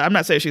not, I'm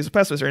not saying she's a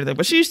pessimist or anything,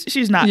 but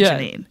she's not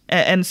Janine.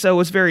 And so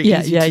it's very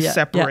easy to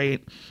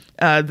separate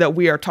that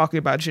we are talking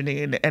about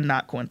Janine and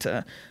not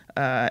Quinta.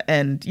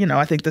 And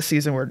I think this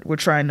season we're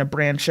trying to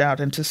branch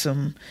out into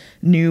some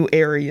new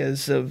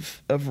areas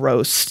of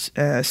roast.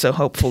 So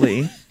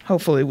hopefully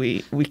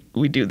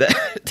we do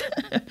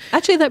that.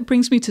 Actually, that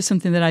brings me to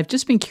something that I've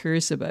just been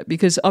curious about,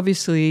 because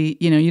obviously,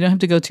 you don't have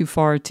to go too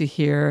far to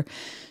hear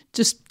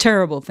just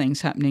terrible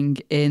things happening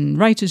in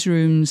writers'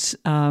 rooms,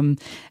 and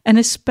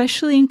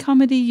especially in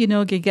comedy.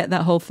 You get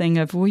that whole thing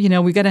of, we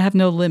got to have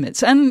no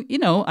limits, and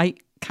I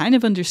kind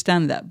of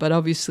understand that, but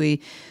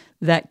obviously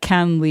that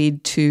can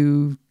lead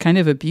to kind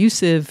of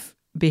abusive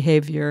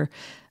behavior.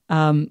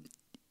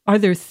 Are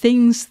there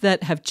things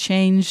that have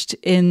changed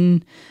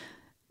in,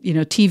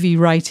 TV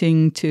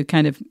writing to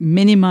kind of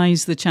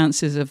minimize the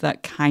chances of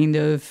that kind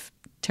of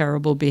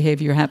terrible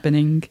behavior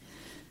happening?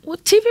 Well,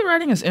 TV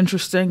writing is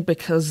interesting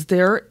because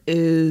there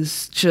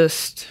is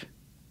just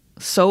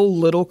so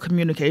little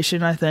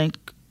communication, I think,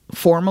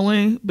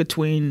 formally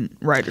between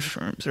writers'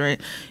 rooms, right?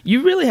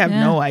 You really have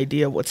no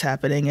idea what's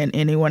happening in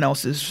anyone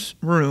else's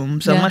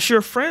rooms unless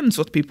you're friends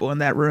with people in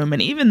that room.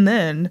 And even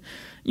then,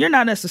 you're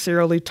not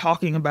necessarily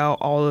talking about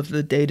all of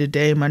the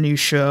day-to-day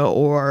minutia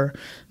or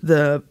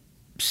the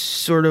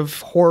sort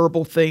of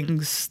horrible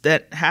things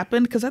that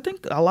happen, because I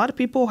think a lot of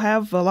people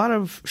have a lot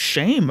of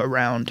shame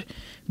around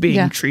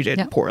being treated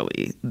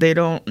poorly. They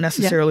don't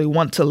necessarily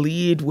want to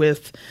lead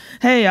with,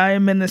 hey, I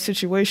am in this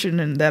situation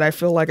and that I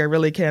feel like I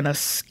really can't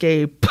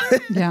escape.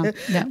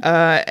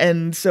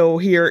 And so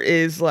here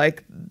is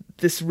like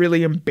this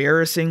really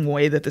embarrassing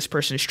way that this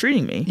person is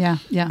treating me.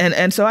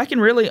 And so I can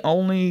really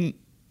only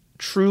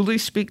truly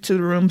speak to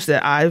the rooms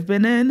that I've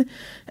been in.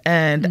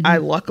 And I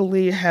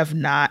luckily have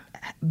not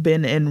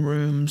been in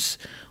rooms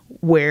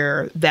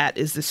where that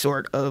is the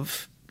sort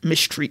of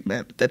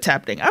mistreatment that's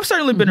happening. I've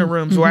certainly been in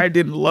rooms where I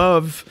didn't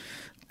love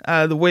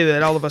the way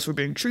that all of us were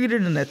being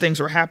treated and that things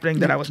were happening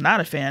that I was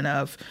not a fan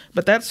of.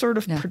 But that sort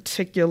of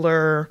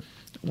particular,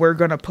 we're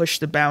going to push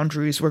the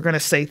boundaries, we're going to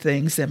say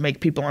things that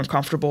make people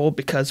uncomfortable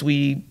because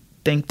we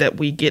think that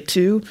we get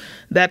to,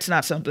 that's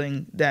not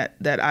something that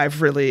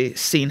I've really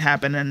seen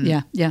happen.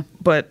 And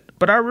But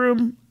our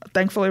room,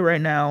 thankfully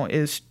right now,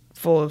 is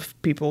full of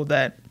people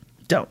that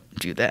don't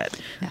do that.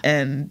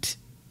 And,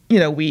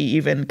 we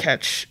even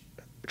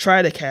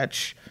try to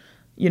catch,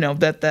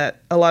 that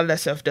a lot of that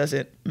stuff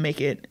doesn't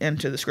make it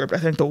into the script. I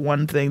think the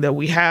one thing that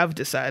we have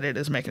decided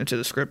is making it to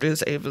the script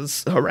is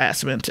Ava's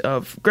harassment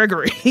of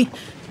Gregory.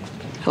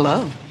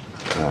 Hello.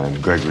 I'm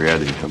Gregory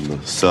Eddy. I'm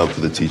the sub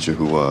for the teacher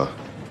who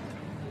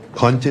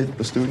punted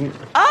a student.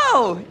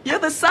 Oh, you're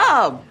the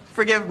sub.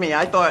 Forgive me.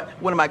 I thought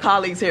one of my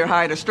colleagues here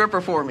hired a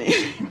stripper for me.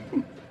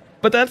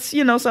 But that's,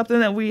 something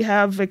that we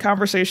have a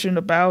conversation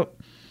about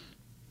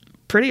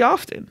pretty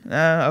often,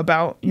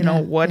 about,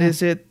 what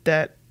is it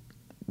that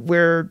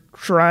we're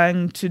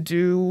trying to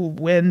do?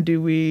 When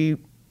do we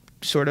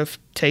sort of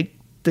take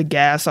the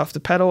gas off the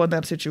pedal in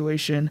that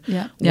situation?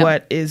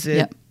 What is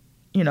it,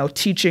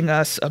 teaching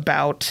us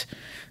about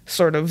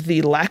sort of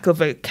the lack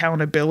of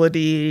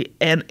accountability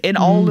and in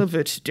all of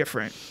its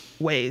different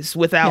ways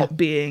without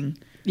being,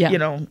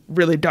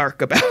 really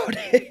dark about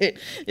it.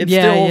 It's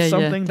still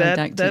something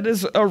that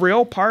is a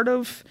real part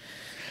of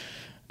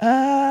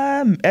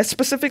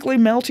specifically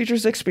male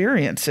teachers'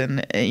 experience. And,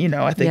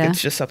 I think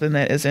it's just something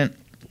that isn't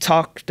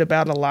talked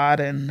about a lot,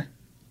 and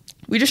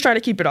we just try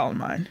to keep it all in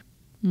mind.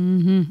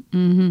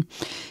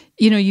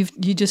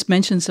 You just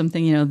mentioned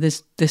something,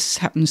 this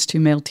happens to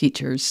male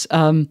teachers.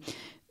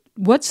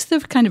 What's the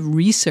kind of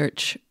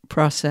research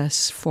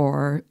process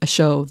for a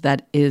show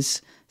that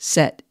is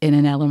set in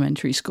an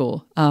elementary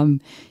school?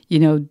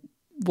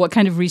 What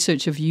kind of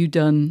research have you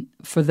done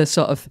for the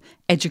sort of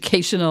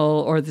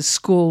educational or the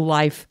school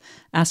life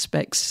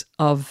aspects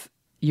of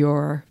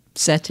your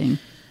setting?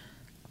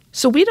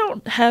 So we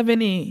don't have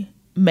any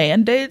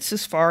mandates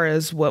as far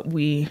as what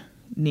we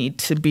need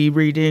to be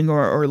reading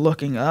or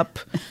looking up.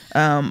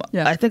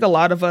 I think a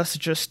lot of us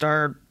just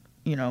are,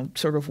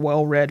 sort of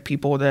well-read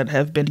people that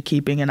have been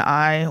keeping an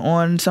eye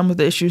on some of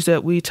the issues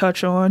that we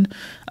touch on.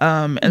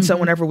 And so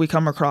whenever we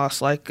come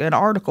across like an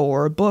article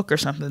or a book or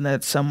something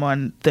that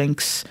someone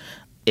thinks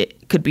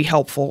it could be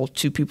helpful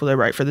to people that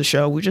write for the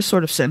show, we just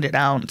sort of send it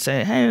out and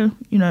say, hey,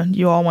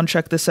 you all want to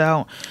check this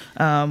out.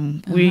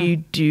 We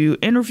do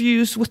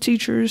interviews with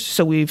teachers.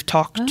 So we've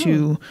talked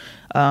to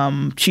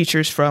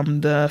teachers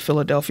from the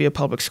Philadelphia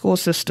public school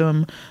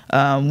system.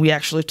 We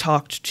actually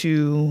talked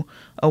to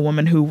a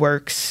woman who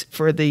works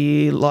for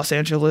the Los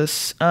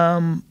Angeles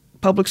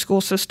public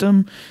school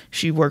system.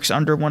 She works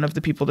under one of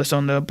the people that's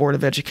on the Board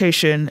of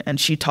Education, and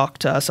she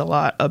talked to us a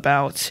lot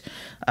about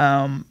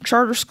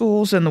charter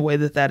schools and the way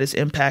that is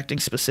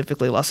impacting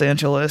specifically Los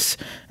Angeles.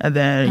 And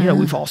then,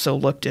 we've also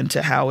looked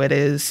into how it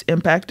is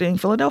impacting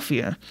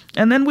Philadelphia.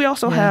 And then we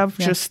also have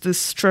just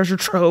this treasure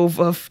trove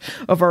of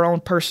our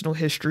own personal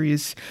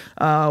histories,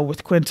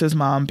 with Quinta's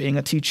mom being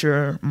a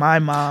teacher, my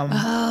mom,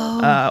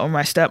 or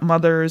my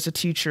stepmother is a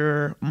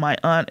teacher, my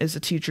aunt is a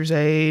teacher's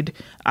aide.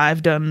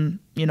 I've done,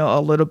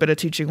 a little bit of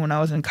teaching when I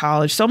was in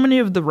college. So many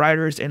of the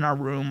writers in our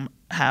room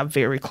have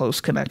very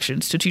close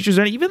connections to teachers,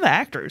 and even the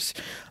actors.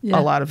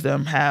 A lot of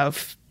them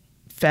have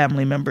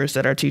family members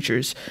that are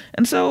teachers.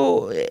 And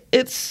so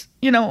it's,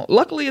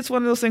 luckily it's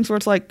one of those things where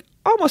it's like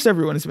almost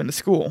everyone has been to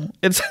school.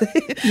 It's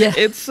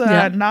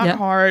not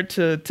hard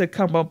to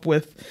come up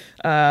with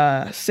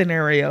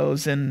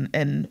scenarios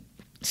and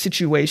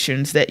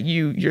situations that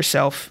you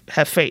yourself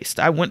have faced.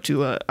 I went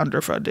to a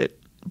underfunded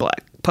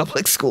Black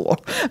public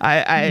school.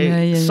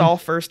 I saw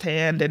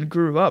firsthand and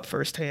grew up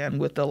firsthand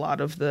with a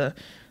lot of the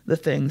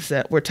things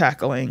that we're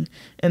tackling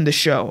in the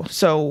show.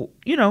 So,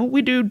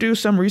 we do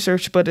some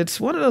research, but it's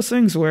one of those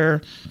things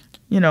where,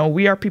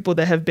 we are people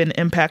that have been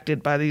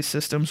impacted by these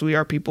systems. We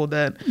are people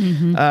that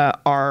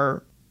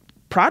are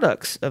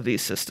products of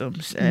these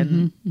systems.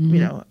 And,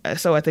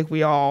 so I think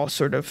we all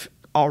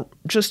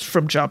just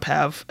from jump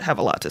have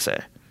a lot to say.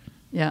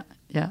 Yeah,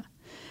 yeah.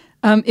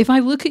 If I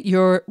look at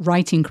your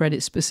writing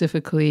credits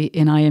specifically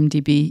in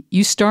IMDb,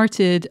 you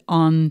started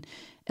on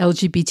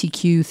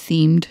LGBTQ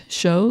themed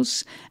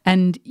shows,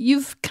 and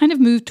you've kind of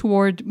moved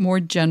toward more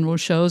general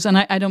shows. And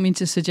I don't mean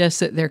to suggest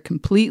that they're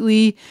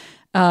completely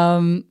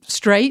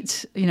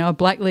straight. A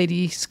Black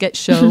Lady sketch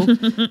show,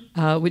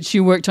 which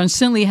you worked on,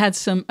 certainly had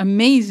some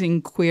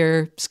amazing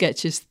queer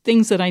sketches,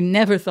 things that I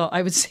never thought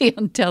I would see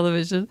on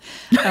television.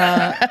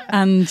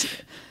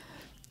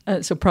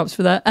 So props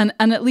for that. And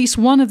at least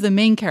one of the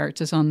main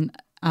characters on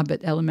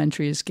Abbott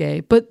Elementary is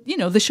gay. But,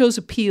 the show's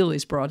appeal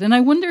is broad. And I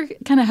wonder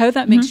kind of how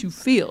that makes you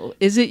feel.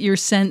 Is it your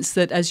sense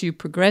that as you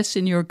progress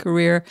in your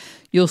career,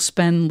 you'll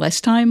spend less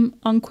time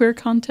on queer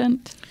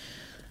content?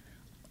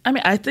 I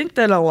mean, I think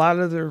that a lot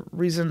of the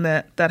reason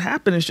that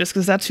happened is just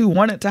because that's who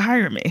wanted to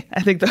hire me.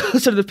 I think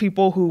those are the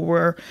people who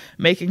were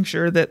making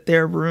sure that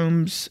their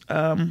rooms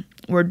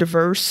were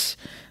diverse.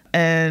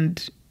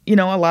 And,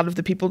 a lot of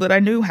the people that I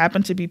knew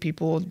happened to be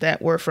people that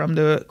were from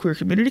the queer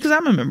community, because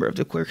I'm a member of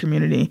the queer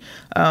community.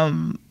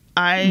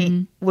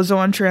 I was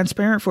on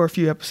Transparent for a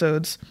few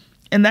episodes,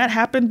 and that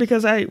happened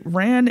because I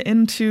ran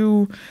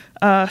into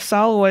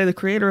Soloway, the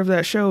creator of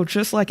that show,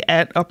 just like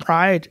at a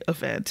Pride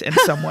event, and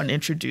someone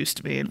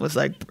introduced me and was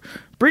like,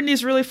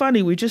 Brittany's really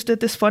funny. We just did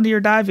this Funny or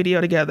Die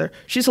video together.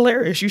 She's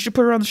hilarious. You should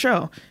put her on the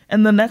show.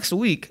 And the next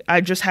week,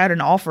 I just had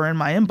an offer in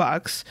my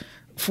inbox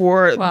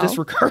for this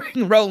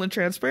recurring role in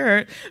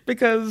Transparent,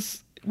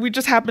 because we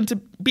just happened to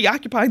be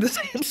occupying the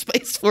same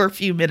space for a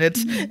few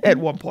minutes at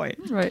one point.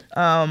 Right.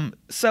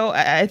 So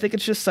I think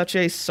it's just such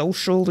a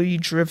socially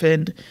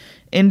driven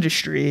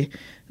industry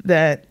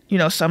that,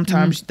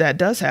 sometimes that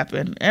does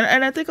happen.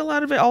 And I think a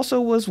lot of it also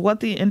was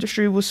what the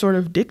industry was sort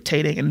of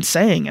dictating and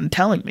saying and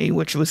telling me,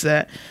 which was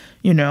that,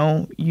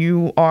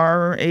 you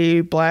are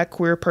a Black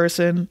queer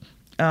person.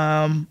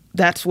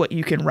 That's what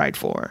you can write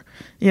for.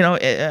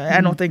 I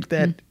don't think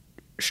that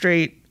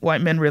straight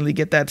white men really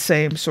get that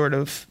same sort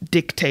of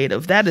dictate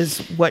of that is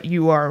what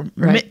you are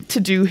meant to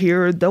do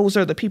here. Those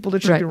are the people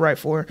that you can write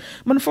for.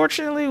 But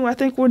unfortunately, I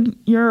think when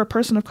you're a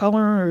person of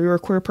color or you're a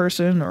queer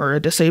person or a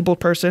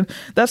disabled person,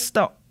 that's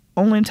the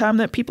only time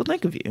that people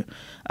think of you.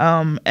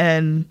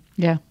 And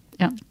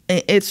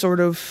it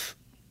sort of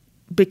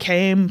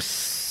became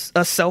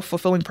a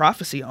self-fulfilling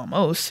prophecy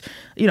almost.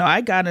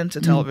 I got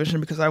into television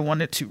because I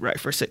wanted to write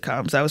for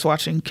sitcoms. I was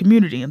watching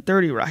Community and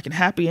 30 Rock and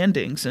Happy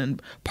Endings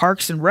and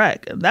Parks and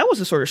Rec. And that was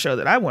the sort of show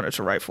that I wanted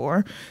to write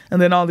for.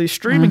 And then all these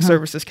streaming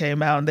services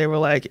came out and they were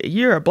like,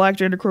 you're a Black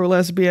genderqueer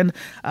lesbian.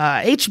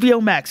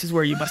 HBO Max is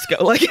where you must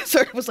go. Like, it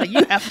sort of was like,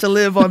 you have to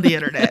live on the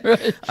internet.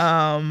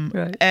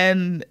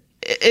 And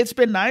it's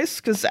been nice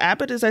because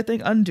Abbott is, I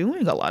think,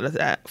 undoing a lot of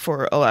that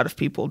for a lot of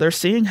people. They're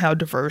seeing how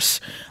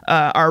diverse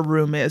our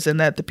room is, and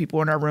that the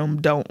people in our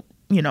room don't,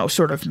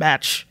 sort of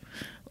match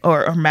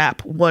or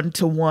map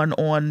one-to-one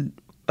on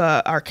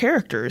our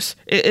characters.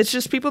 It's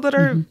just people that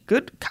are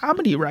good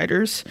comedy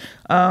writers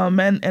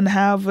and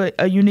have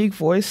a unique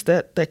voice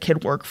that can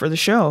work for the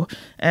show.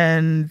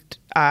 And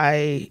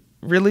I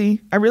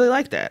really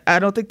like that. I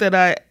don't think that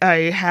I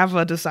have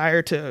a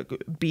desire to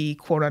be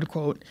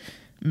quote-unquote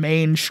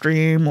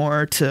mainstream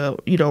or to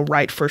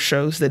write for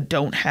shows that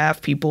don't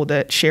have people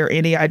that share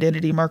any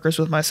identity markers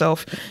with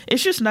myself.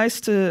 It's just nice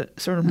to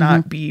sort of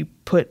not be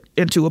put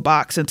into a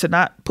box and to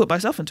not put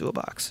myself into a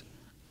box.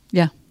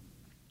 Yeah.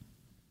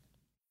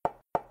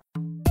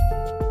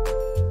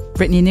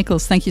 Brittany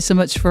Nichols, thank you so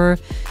much for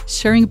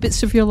sharing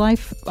bits of your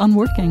life on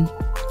Working.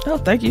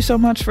 Oh, thank you so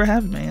much for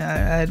having me.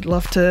 I'd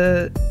love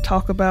to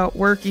talk about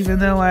work, even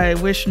though I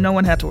wish no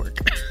one had to work.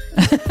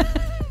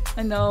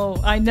 I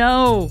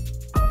know.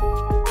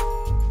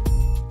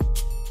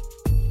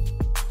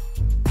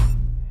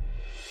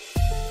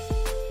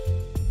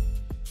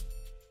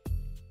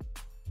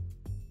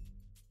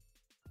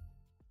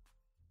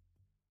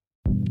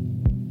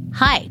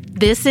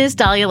 This is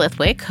Dahlia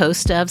Lithwick,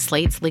 host of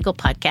Slate's legal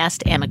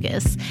podcast,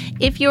 Amicus.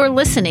 If you're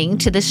listening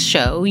to this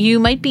show, you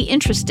might be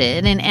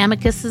interested in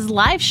Amicus's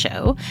live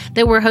show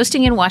that we're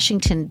hosting in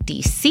Washington,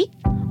 D.C.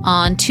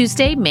 on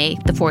Tuesday, May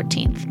the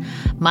 14th.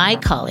 My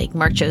colleague,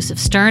 Mark Joseph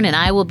Stern, and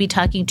I will be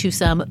talking to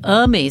some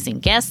amazing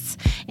guests,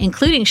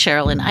 including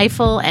Sherrilyn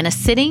Ifill and a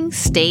sitting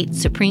state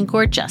Supreme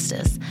Court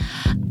justice,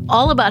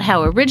 all about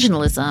how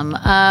originalism,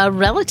 a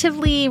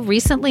relatively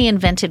recently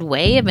invented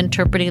way of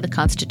interpreting the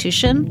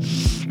Constitution,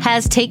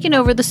 has taken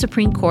over the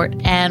Supreme Court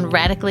and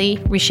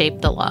radically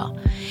reshaped the law.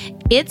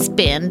 It's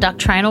been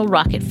doctrinal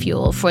rocket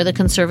fuel for the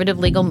conservative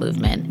legal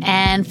movement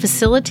and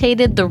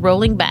facilitated the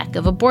rolling back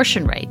of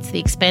abortion rights, the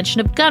expansion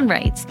of gun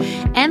rights,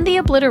 and the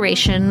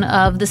obliteration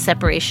of the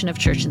separation of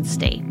church and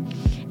state.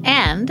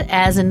 And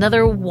as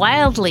another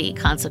wildly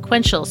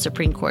consequential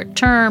Supreme Court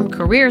term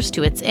careers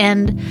to its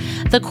end,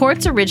 the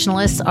court's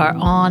originalists are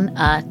on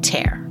a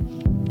tear.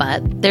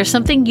 But there's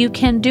something you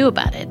can do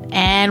about it,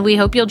 and we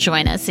hope you'll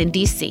join us in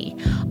D.C.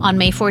 on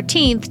May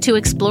 14th to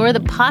explore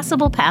the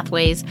possible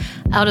pathways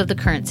out of the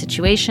current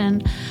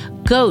situation.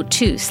 Go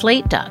to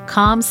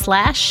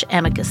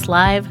slate.com/Amicus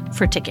Live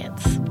for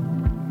tickets.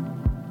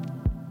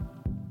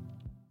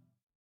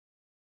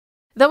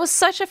 That was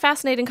such a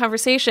fascinating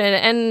conversation,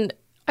 and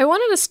I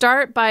wanted to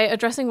start by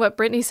addressing what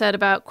Brittany said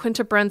about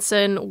Quinta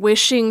Brunson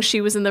wishing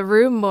she was in the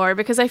room more,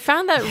 because I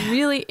found that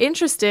really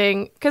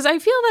interesting, because I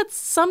feel that's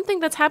something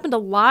that's happened a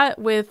lot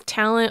with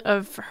talent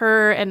of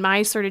her and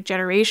my sort of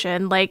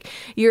generation. Like,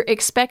 you're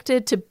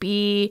expected to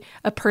be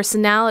a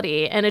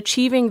personality, and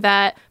achieving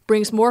that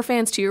brings more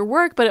fans to your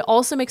work, but it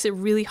also makes it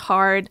really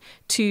hard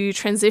to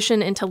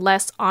transition into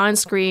less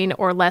on-screen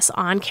or less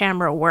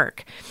on-camera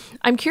work.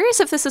 I'm curious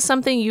if this is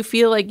something you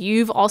feel like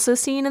you've also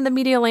seen in the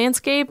media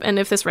landscape, and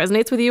if this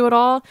resonates with you at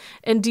all.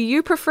 And do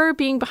you prefer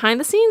being behind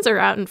the scenes or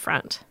out in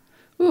front?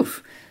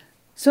 Oof.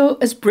 So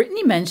as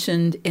Brittany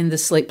mentioned in the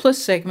Slate Plus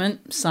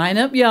segment, sign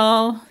up,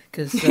 y'all,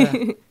 because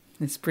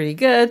it's pretty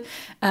good.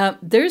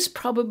 There's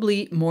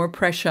probably more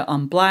pressure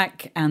on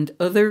Black and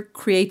other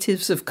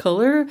creatives of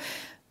color.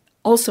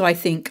 Also, I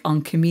think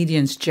on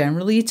comedians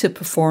generally to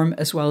perform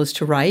as well as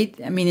to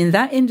write. I mean, in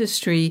that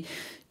industry,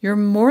 you're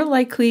more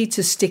likely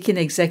to stick in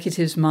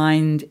executives'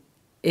 mind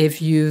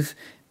if you've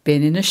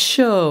been in a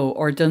show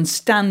or done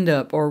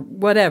stand-up or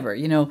whatever.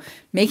 You know,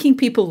 making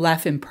people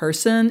laugh in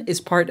person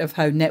is part of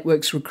how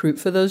networks recruit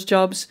for those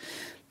jobs.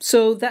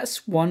 So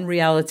that's one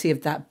reality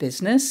of that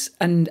business.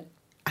 And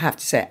I have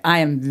to say, I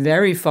am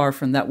very far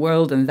from that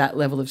world and that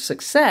level of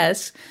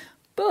success.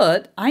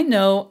 But I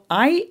know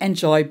I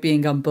enjoy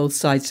being on both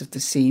sides of the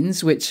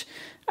scenes, which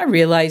I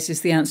realize is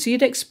the answer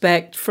you'd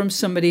expect from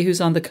somebody who's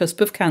on the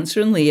cusp of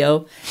Cancer and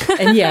Leo.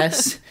 And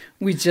yes,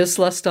 we just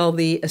lost all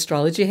the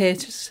astrology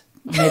haters.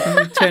 Made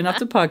them turn off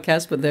the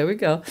podcast, but there we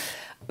go.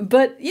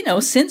 But, you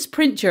know, since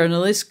print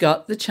journalists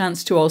got the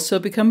chance to also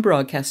become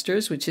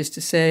broadcasters, which is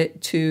to say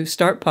to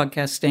start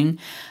podcasting,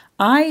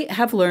 I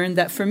have learned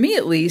that for me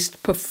at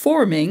least,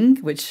 performing,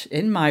 which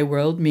in my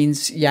world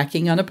means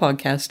yakking on a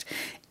podcast,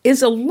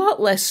 is a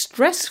lot less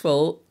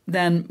stressful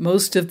than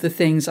most of the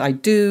things I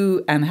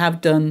do and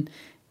have done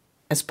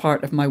as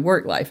part of my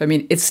work life. I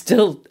mean, it's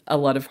still a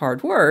lot of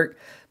hard work,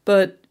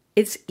 but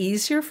it's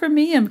easier for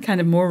me and kind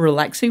of more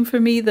relaxing for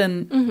me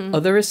than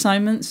other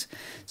assignments.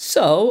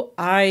 So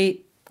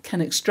I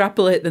can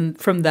extrapolate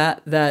from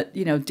that,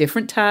 you know,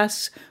 different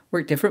tasks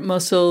work different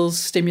muscles,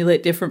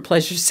 stimulate different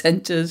pleasure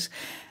centers.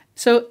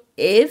 So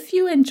if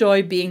you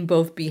enjoy being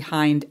both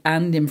behind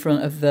and in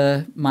front of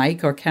the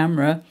mic or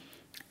camera,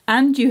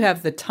 and you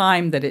have the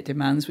time that it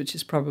demands, which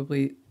is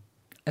probably,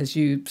 as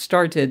you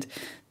started,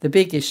 the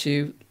big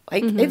issue,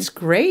 like it's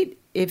great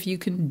if you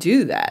can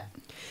do that.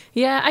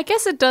 Yeah, I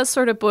guess it does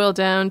sort of boil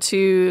down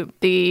to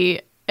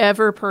the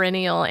ever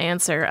perennial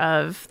answer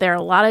of there are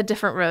a lot of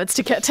different roads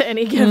to get to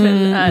any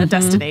given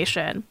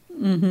destination.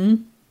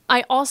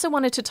 I also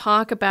wanted to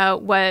talk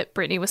about what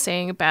Brittany was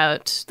saying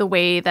about the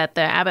way that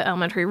the Abbott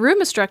Elementary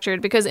room is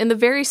structured, because in the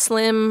very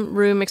slim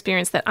room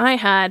experience that I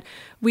had,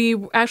 we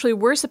actually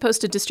were supposed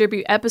to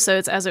distribute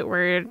episodes, as it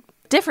were,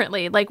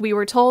 differently. Like, we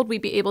were told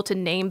we'd be able to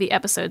name the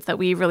episodes that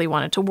we really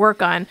wanted to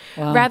work on,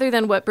 rather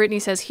than what Brittany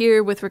says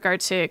here with regard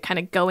to kind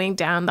of going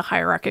down the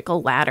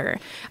hierarchical ladder.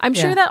 I'm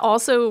sure that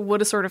also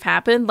would have sort of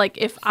happened. Like,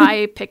 if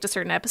I picked a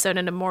certain episode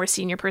and a more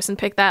senior person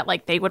picked that,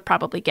 like, they would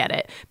probably get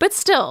it. But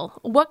still,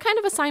 what kind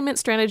of assignment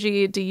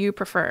strategy do you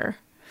prefer?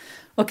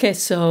 Okay,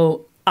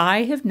 so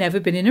I have never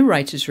been in a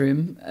writer's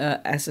room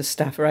as a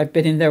staffer. I've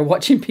been in there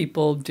watching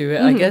people do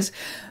it, I guess.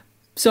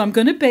 So I'm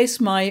going to base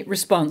my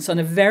response on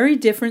a very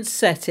different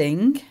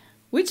setting,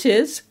 which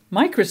is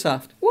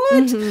Microsoft.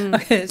 What?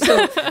 Okay,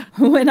 so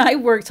when I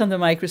worked on the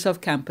Microsoft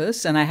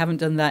campus, and I haven't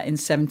done that in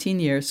 17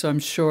 years, so I'm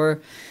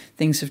sure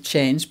things have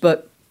changed,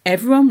 but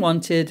everyone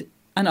wanted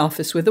an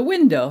office with a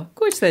window. Of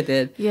course they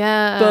did.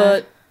 Yeah.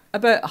 But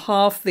about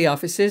half the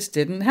offices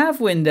didn't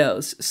have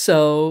windows.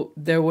 So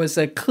there was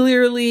a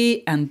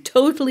clearly and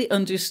totally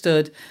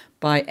understood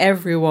by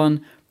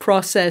everyone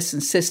process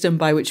and system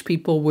by which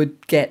people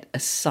would get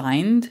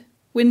assigned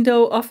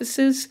window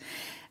offices.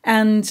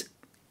 And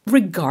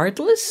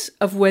regardless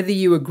of whether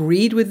you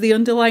agreed with the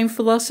underlying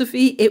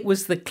philosophy, it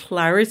was the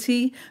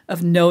clarity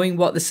of knowing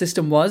what the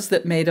system was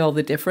that made all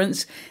the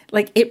difference.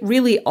 Like, it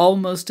really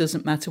almost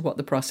doesn't matter what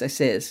the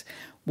process is.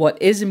 What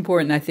is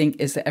important, I think,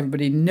 is that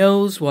everybody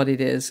knows what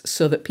it is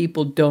so that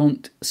people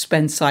don't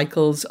spend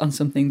cycles on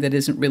something that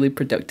isn't really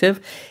productive.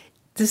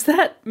 Does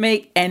that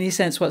make any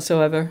sense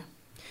whatsoever?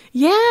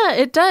 Yeah,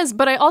 it does.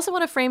 But I also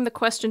want to frame the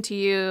question to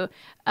you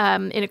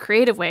in a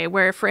creative way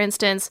where, for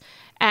instance,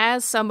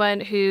 as someone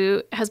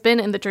who has been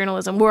in the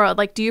journalism world,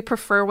 like, do you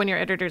prefer when your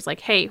editor's like,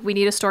 hey, we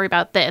need a story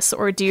about this?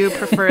 Or do you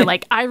prefer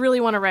like, I really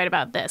want to write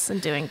about this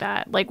and doing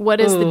that? Like, what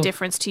is the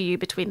difference to you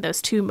between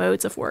those two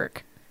modes of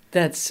work?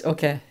 That's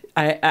okay.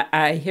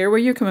 I hear where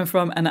you're coming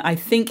from. And I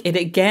think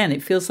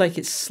it feels like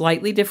it's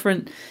slightly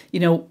different. You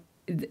know,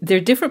 they're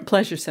different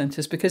pleasure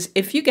centers, because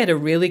if you get a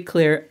really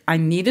clear, I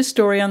need a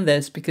story on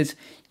this, because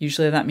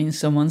usually that means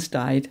someone's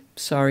died.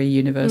 Sorry,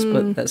 universe,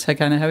 but that's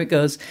kind of how it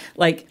goes.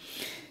 Like,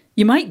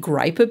 you might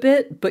gripe a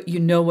bit, but you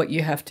know what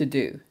you have to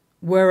do.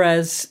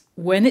 Whereas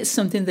when it's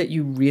something that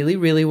you really,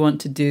 really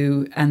want to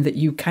do and that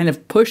you kind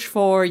of push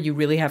for, you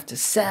really have to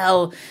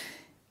sell,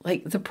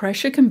 like, the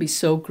pressure can be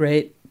so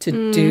great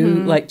to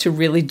do, like, to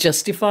really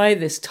justify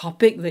this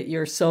topic that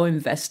you're so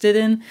invested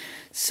in.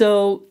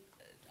 So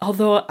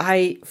although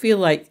I feel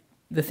like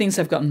the things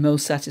I've gotten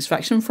most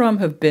satisfaction from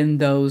have been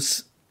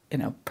those, you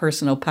know,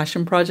 personal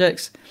passion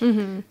projects,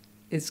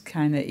 it's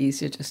kind of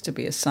easier just to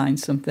be assigned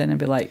something and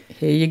be like,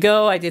 here you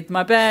go, I did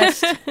my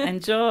best,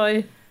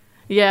 enjoy.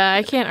 Yeah,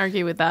 I can't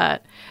argue with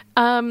that.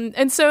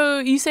 And so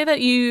you say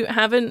that you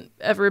haven't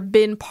ever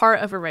been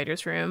part of a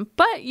writer's room,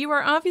 but you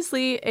are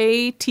obviously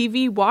a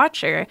TV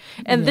watcher.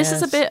 And This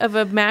is a bit of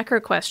a macro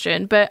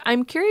question, but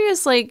I'm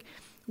curious, like,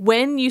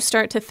 when you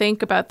start to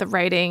think about the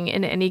writing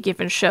in any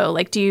given show,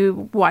 like, do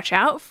you watch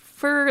out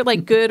for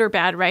like good or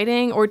bad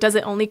writing, or does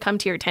it only come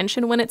to your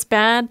attention when it's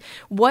bad?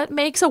 What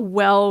makes a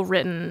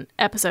well-written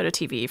episode of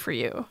TV for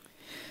you?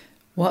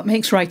 What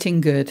makes writing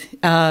good?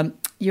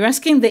 You're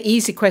asking the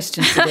easy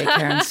questions today,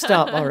 Karen.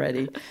 Stop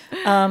already.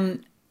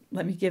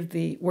 Let me give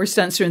the worst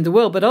answer in the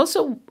world, but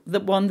also the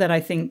one that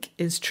I think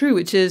is true,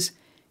 which is,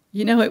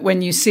 you know it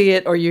when you see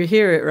it or you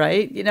hear it,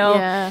 right? You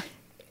know,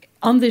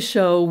 on this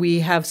show,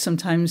 we have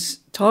sometimes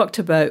talked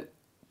about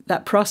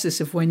that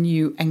process of when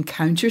you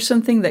encounter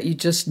something that you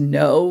just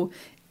know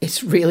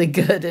it's really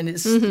good and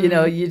it's, you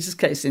know, you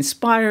just, it's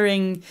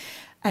inspiring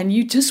and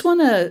you just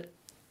want to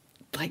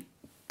like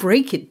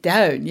break it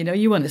down. You know,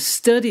 you want to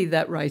study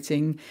that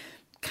writing,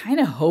 kind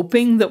of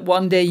hoping that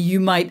one day you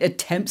might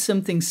attempt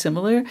something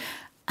similar.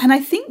 And I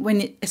think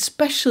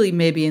especially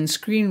maybe in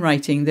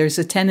screenwriting, there's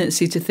a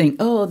tendency to think,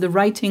 oh, the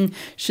writing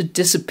should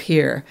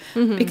disappear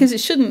because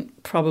it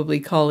shouldn't probably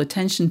call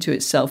attention to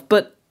itself.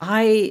 But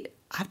I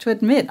have to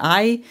admit,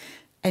 I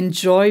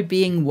enjoy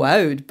being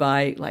wowed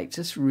by like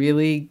just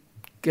really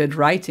good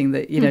writing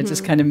that, you know,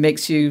 just kind of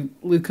makes you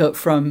look up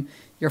from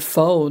your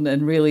phone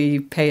and really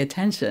pay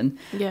attention.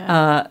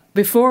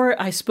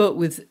 Before I spoke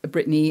with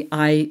Brittany,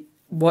 I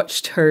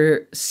watched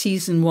her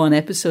season 1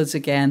 episodes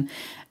again.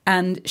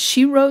 And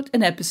she wrote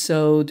an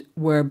episode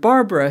where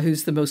Barbara,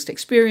 who's the most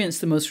experienced,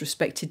 the most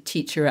respected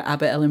teacher at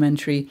Abbott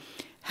Elementary,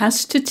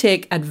 has to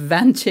take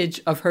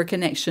advantage of her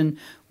connection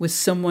with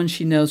someone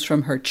she knows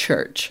from her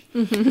church.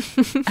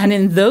 And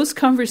in those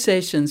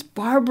conversations,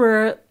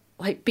 Barbara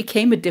like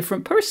became a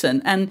different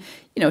person. And,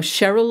 you know,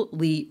 Cheryl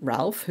Lee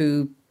Ralph,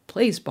 who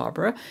plays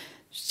Barbara,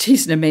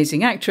 she's an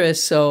amazing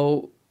actress.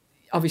 So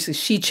obviously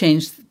she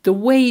changed the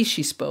way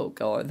she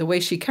spoke or the way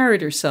she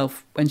carried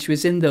herself when she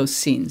was in those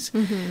scenes.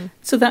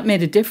 So that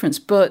made a difference.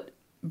 But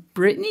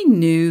Brittany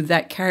knew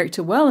that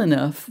character well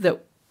enough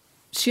that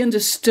she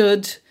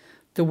understood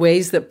the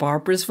ways that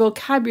Barbara's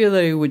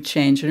vocabulary would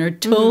change and her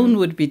tone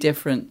would be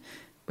different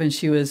when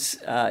she was,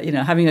 you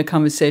know, having a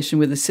conversation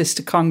with a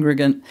sister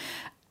congregant.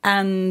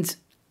 And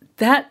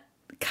that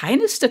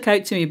kind of stuck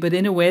out to me, but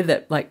in a way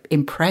that like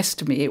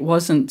impressed me. It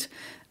wasn't...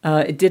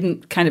 it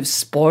didn't kind of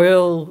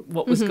spoil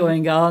what was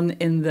going on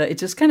it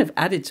just kind of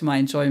added to my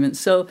enjoyment.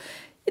 So,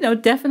 you know,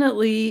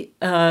 definitely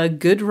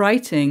good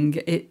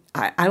writing.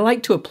 I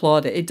like to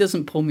applaud it. It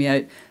doesn't pull me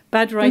out.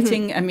 Bad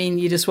writing, I mean,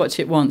 you just watch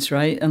it once,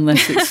 right?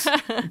 Unless it's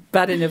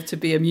bad enough to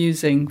be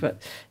amusing.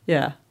 But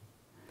yeah.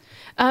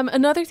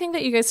 Another thing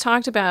that you guys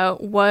talked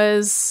about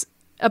was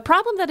a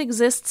problem that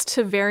exists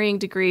to varying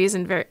degrees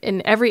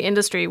in every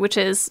industry, which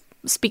is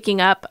speaking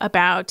up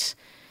about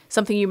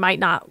something you might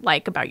not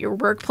like about your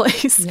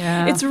workplace.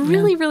 It's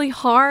really, really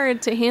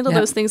hard to handle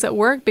those things at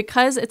work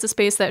because it's a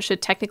space that should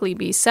technically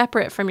be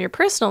separate from your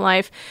personal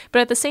life.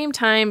 But at the same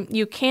time,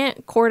 you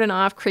can't cordon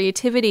off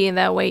creativity in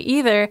that way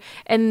either.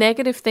 And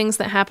negative things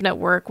that happen at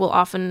work will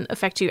often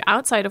affect you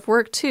outside of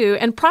work too,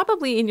 and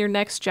probably in your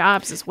next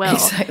jobs as well.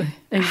 Exactly.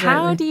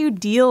 How do you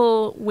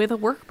deal with a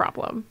work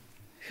problem?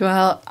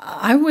 Well,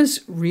 I was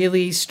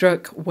really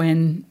struck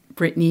when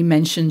Brittany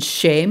mentioned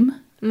shame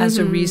as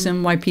a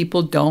reason why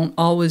people don't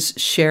always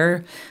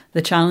share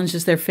the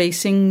challenges they're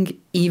facing,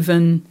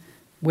 even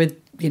with,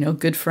 you know,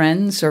 good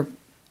friends or,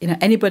 you know,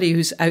 anybody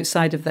who's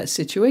outside of that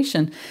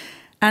situation.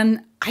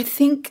 And I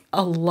think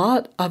a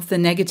lot of the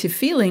negative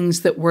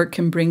feelings that work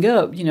can bring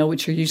up,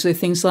 which are usually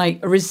things like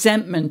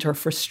resentment or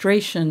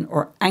frustration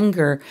or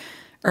anger,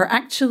 are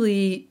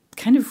actually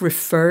kind of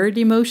referred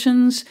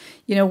emotions.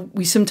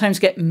 We sometimes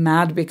get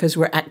mad because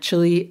we're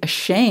actually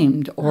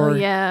ashamed or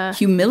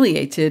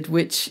humiliated,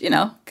 which,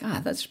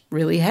 God, that's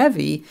really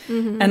heavy.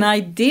 Mm-hmm. And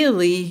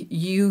ideally,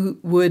 you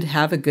would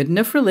have a good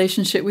enough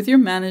relationship with your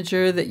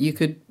manager that you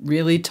could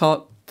really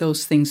talk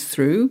those things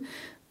through.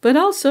 But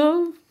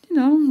also,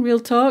 real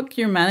talk,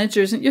 your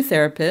manager isn't your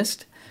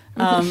therapist.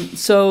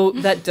 So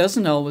that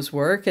doesn't always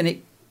work, and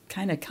it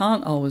kind of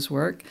can't always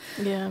work.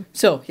 Yeah.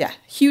 So,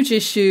 huge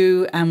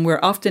issue, and we're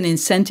often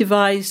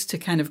incentivized to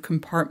kind of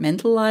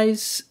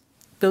compartmentalize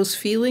those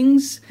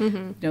feelings,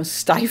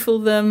 stifle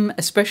them,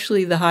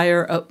 especially the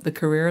higher up the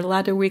career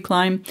ladder we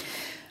climb.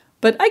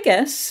 But I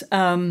guess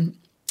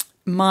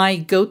my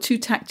go-to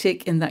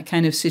tactic in that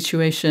kind of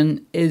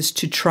situation is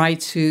to try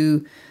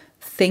to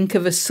think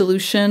of a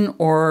solution,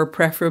 or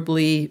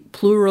preferably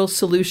plural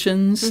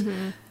solutions,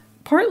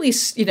 partly,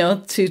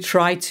 to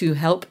try to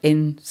help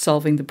in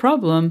solving the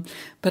problem.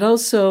 But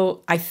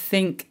also, I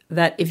think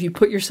that if you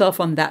put yourself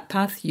on that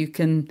path, you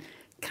can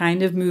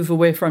kind of move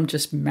away from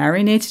just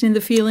marinating in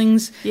the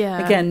feelings.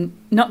 Yeah. Again,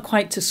 not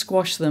quite to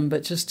squash them,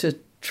 but just to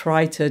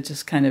try to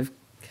just kind of,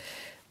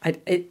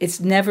 it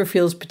never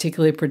feels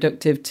particularly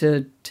productive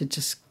to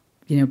just,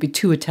 be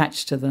too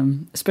attached to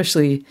them,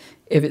 especially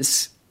if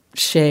it's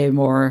shame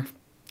or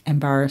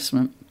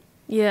embarrassment.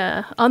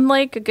 Yeah.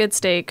 Unlike a good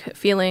steak,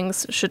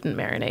 feelings shouldn't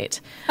marinate.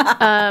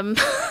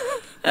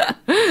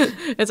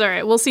 It's all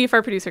right. We'll see if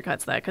our producer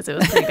cuts that, because it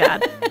was pretty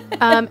bad.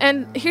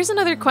 And here's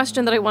another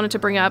question that I wanted to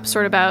bring up,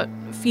 sort of about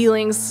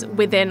feelings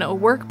within a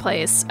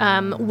workplace.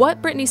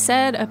 What Brittany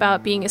said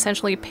about being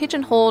essentially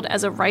pigeonholed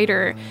as a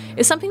writer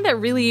is something that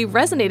really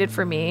resonated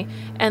for me.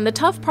 And the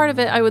tough part of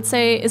it, I would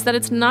say, is that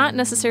it's not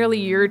necessarily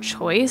your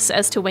choice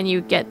as to when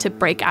you get to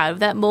break out of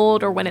that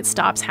mold or when it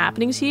stops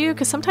happening to you,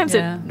 because sometimes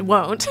it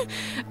won't.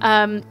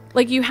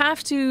 You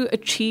have to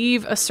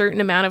achieve a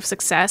certain amount of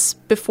success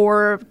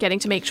before getting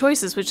to make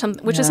choices, which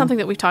is something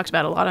that we've talked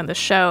about a lot on the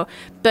show.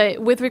 But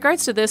with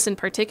regards to this in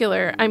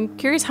particular, I'm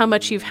curious how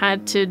much you've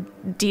had to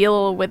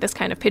deal with this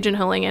kind of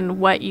pigeonholing and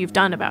what you've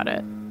done about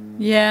it.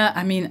 Yeah,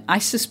 I mean, I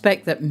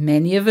suspect that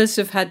many of us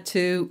have had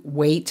to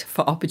wait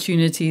for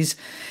opportunities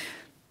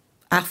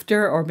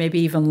after, or maybe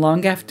even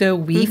long after,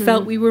 we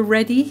felt we were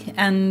ready.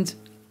 And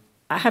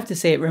I have to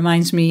say, it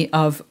reminds me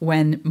of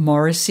when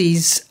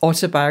Morrissey's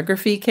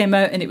autobiography came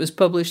out, and it was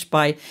published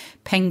by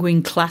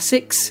Penguin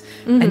Classics,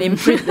 an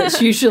imprint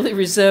that's usually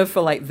reserved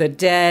for like the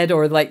dead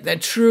or like the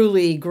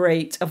truly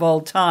great of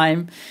all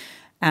time.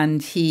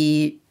 And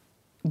he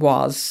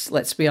was,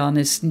 let's be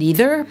honest,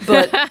 neither.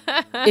 But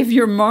if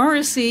you're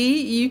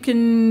Morrissey, you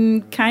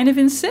can kind of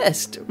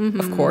insist.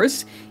 Of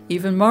course,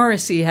 even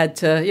Morrissey had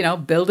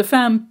to, build a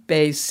fan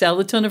base, sell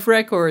a ton of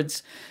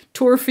records,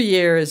 tour for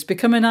years,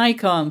 become an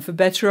icon, for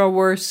better or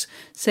worse,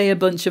 say a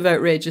bunch of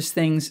outrageous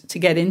things to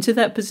get into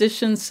that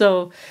position.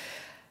 So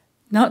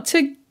not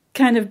to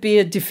kind of be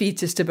a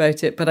defeatist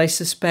about it, but I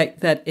suspect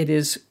that it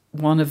is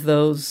one of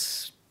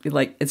those,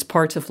 like, it's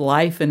part of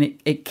life, and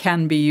it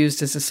can be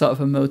used as a sort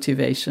of a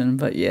motivation.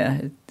 But yeah,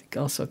 it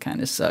also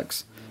kind of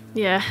sucks.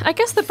 Yeah, I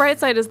guess the bright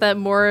side is that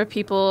more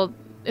people,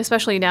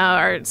 especially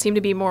now, seem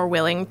to be more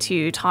willing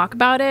to talk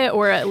about it,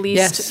 or at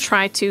least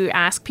try to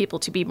ask people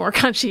to be more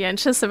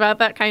conscientious about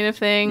that kind of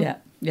thing.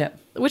 Yeah.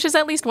 Which is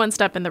at least one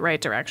step in the right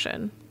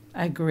direction.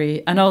 I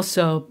agree. And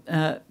also,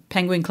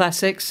 Penguin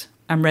Classics,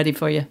 I'm ready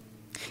for you.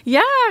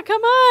 Yeah,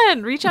 come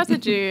on. Reach out to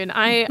June.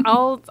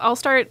 I'll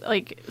start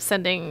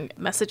sending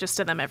messages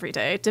to them every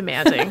day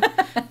demanding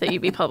that you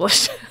be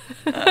published.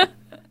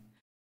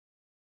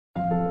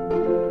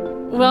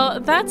 Well,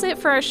 that's it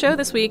for our show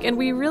this week, and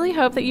we really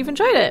hope that you've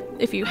enjoyed it.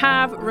 If you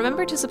have,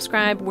 remember to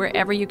subscribe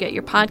wherever you get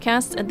your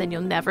podcasts, and then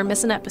you'll never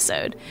miss an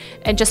episode.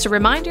 And just a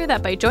reminder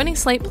that by joining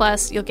Slate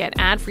Plus, you'll get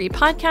ad-free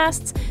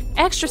podcasts,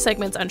 extra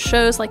segments on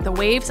shows like the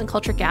Waves and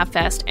Culture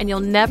Gabfest, and you'll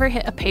never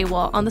hit a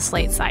paywall on the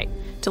Slate site.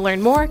 To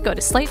learn more, go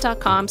to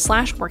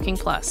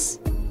slate.com/workingplus.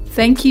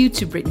 Thank you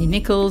to Brittany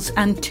Nichols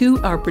and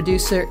to our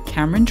producer,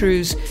 Cameron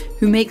Drews,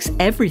 who makes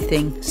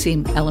everything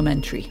seem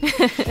elementary.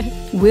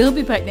 We'll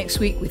be back next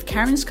week with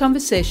Karen's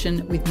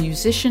conversation with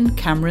musician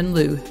Cameron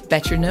Liu,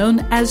 better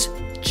known as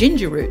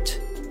Ginger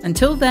Root.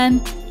 Until then,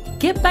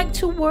 get back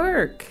to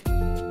work.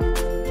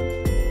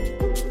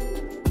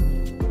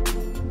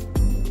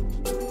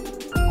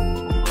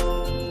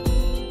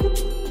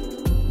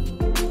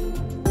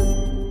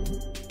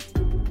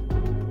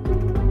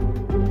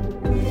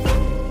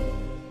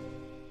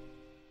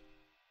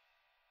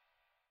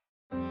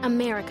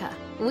 America.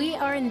 We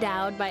are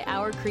endowed by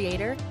our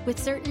Creator with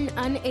certain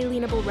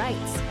unalienable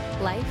rights: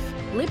 life,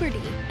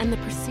 liberty, and the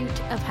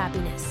pursuit of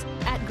happiness.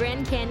 At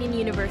Grand Canyon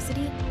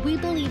University, we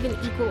believe in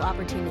equal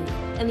opportunity,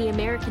 and the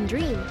American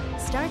dream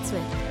starts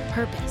with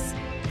purpose.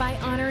 By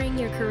honoring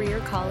your career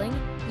calling,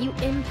 you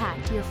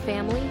impact your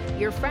family,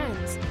 your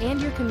friends,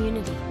 and your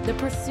community. The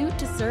pursuit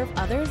to serve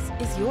others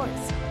is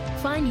yours.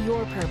 Find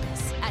your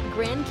purpose at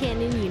Grand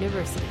Canyon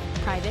University.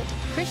 Private,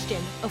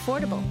 Christian,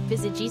 affordable.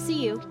 Visit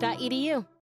gcu.edu.